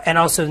 and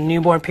also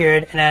newborn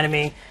period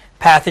anatomy,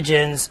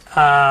 pathogens,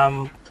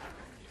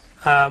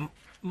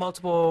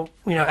 multiple,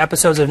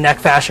 episodes of neck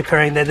fascia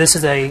occurring, that this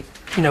is a,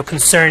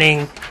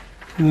 concerning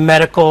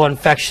medical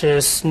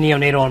infectious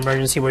neonatal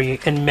emergency where you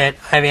admit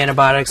IV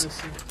antibiotics,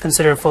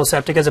 consider full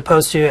septic as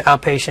opposed to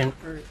outpatient.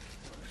 Hey,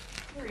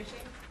 Rishi.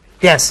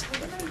 Yes.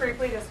 We've been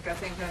briefly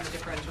discussing kind of the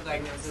differential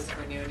diagnosis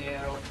for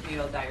neonatal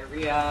neonatal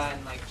diarrhea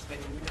and like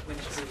when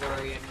should we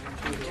worry and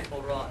when should we do a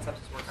full rollout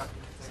sepsis workup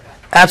and things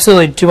like that?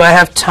 Absolutely. Do I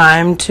have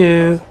time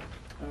to?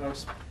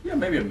 Yeah,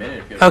 maybe a minute.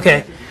 If you have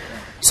Okay.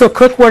 So,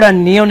 quick word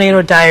on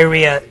neonatal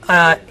diarrhea.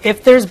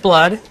 If there's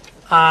blood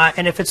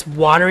and if it's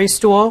watery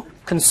stool,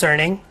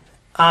 concerning.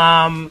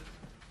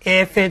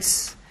 If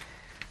it's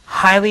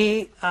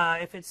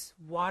if it's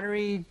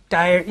watery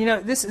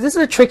diarrhea, this is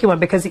a tricky one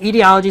because the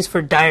etiologies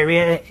for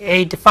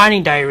diarrhea,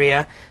 defining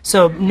diarrhea.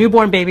 So,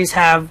 newborn babies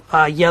have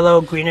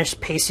yellow, greenish,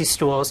 pasty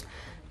stools.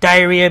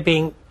 Diarrhea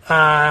being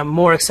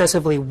more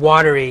excessively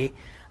watery.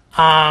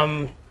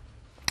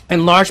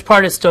 In large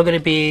part, it's still going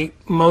to be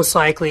most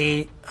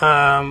likely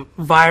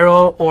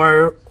viral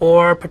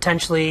or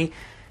potentially,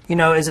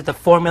 is it the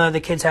formula the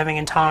kid's having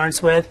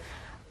intolerance with?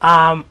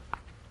 And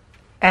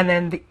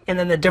then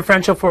the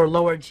differential for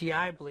lower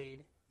GI bleed.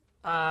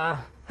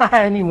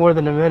 I need more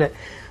than a minute.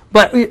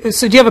 But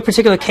so, do you have a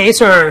particular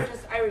case or?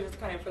 I was just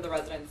kind of for the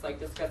residents like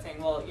discussing.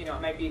 Well,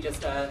 it might be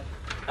just a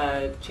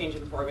change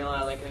in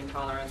formula, like an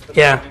intolerance. With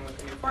with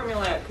the new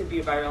formula, it could be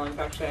a viral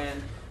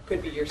infection,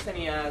 could be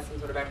Yersinia, some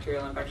sort of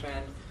bacterial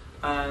infection.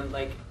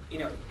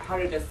 How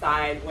to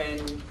decide when,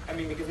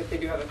 because if they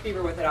do have a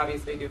fever with it,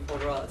 obviously do full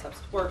rollout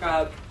sepsis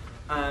workup,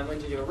 when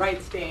to do a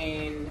right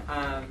stain,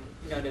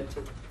 to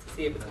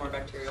see if it's more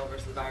bacterial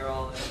versus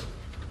viral,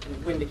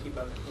 and when to keep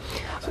them.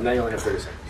 So now you only have 30 seconds.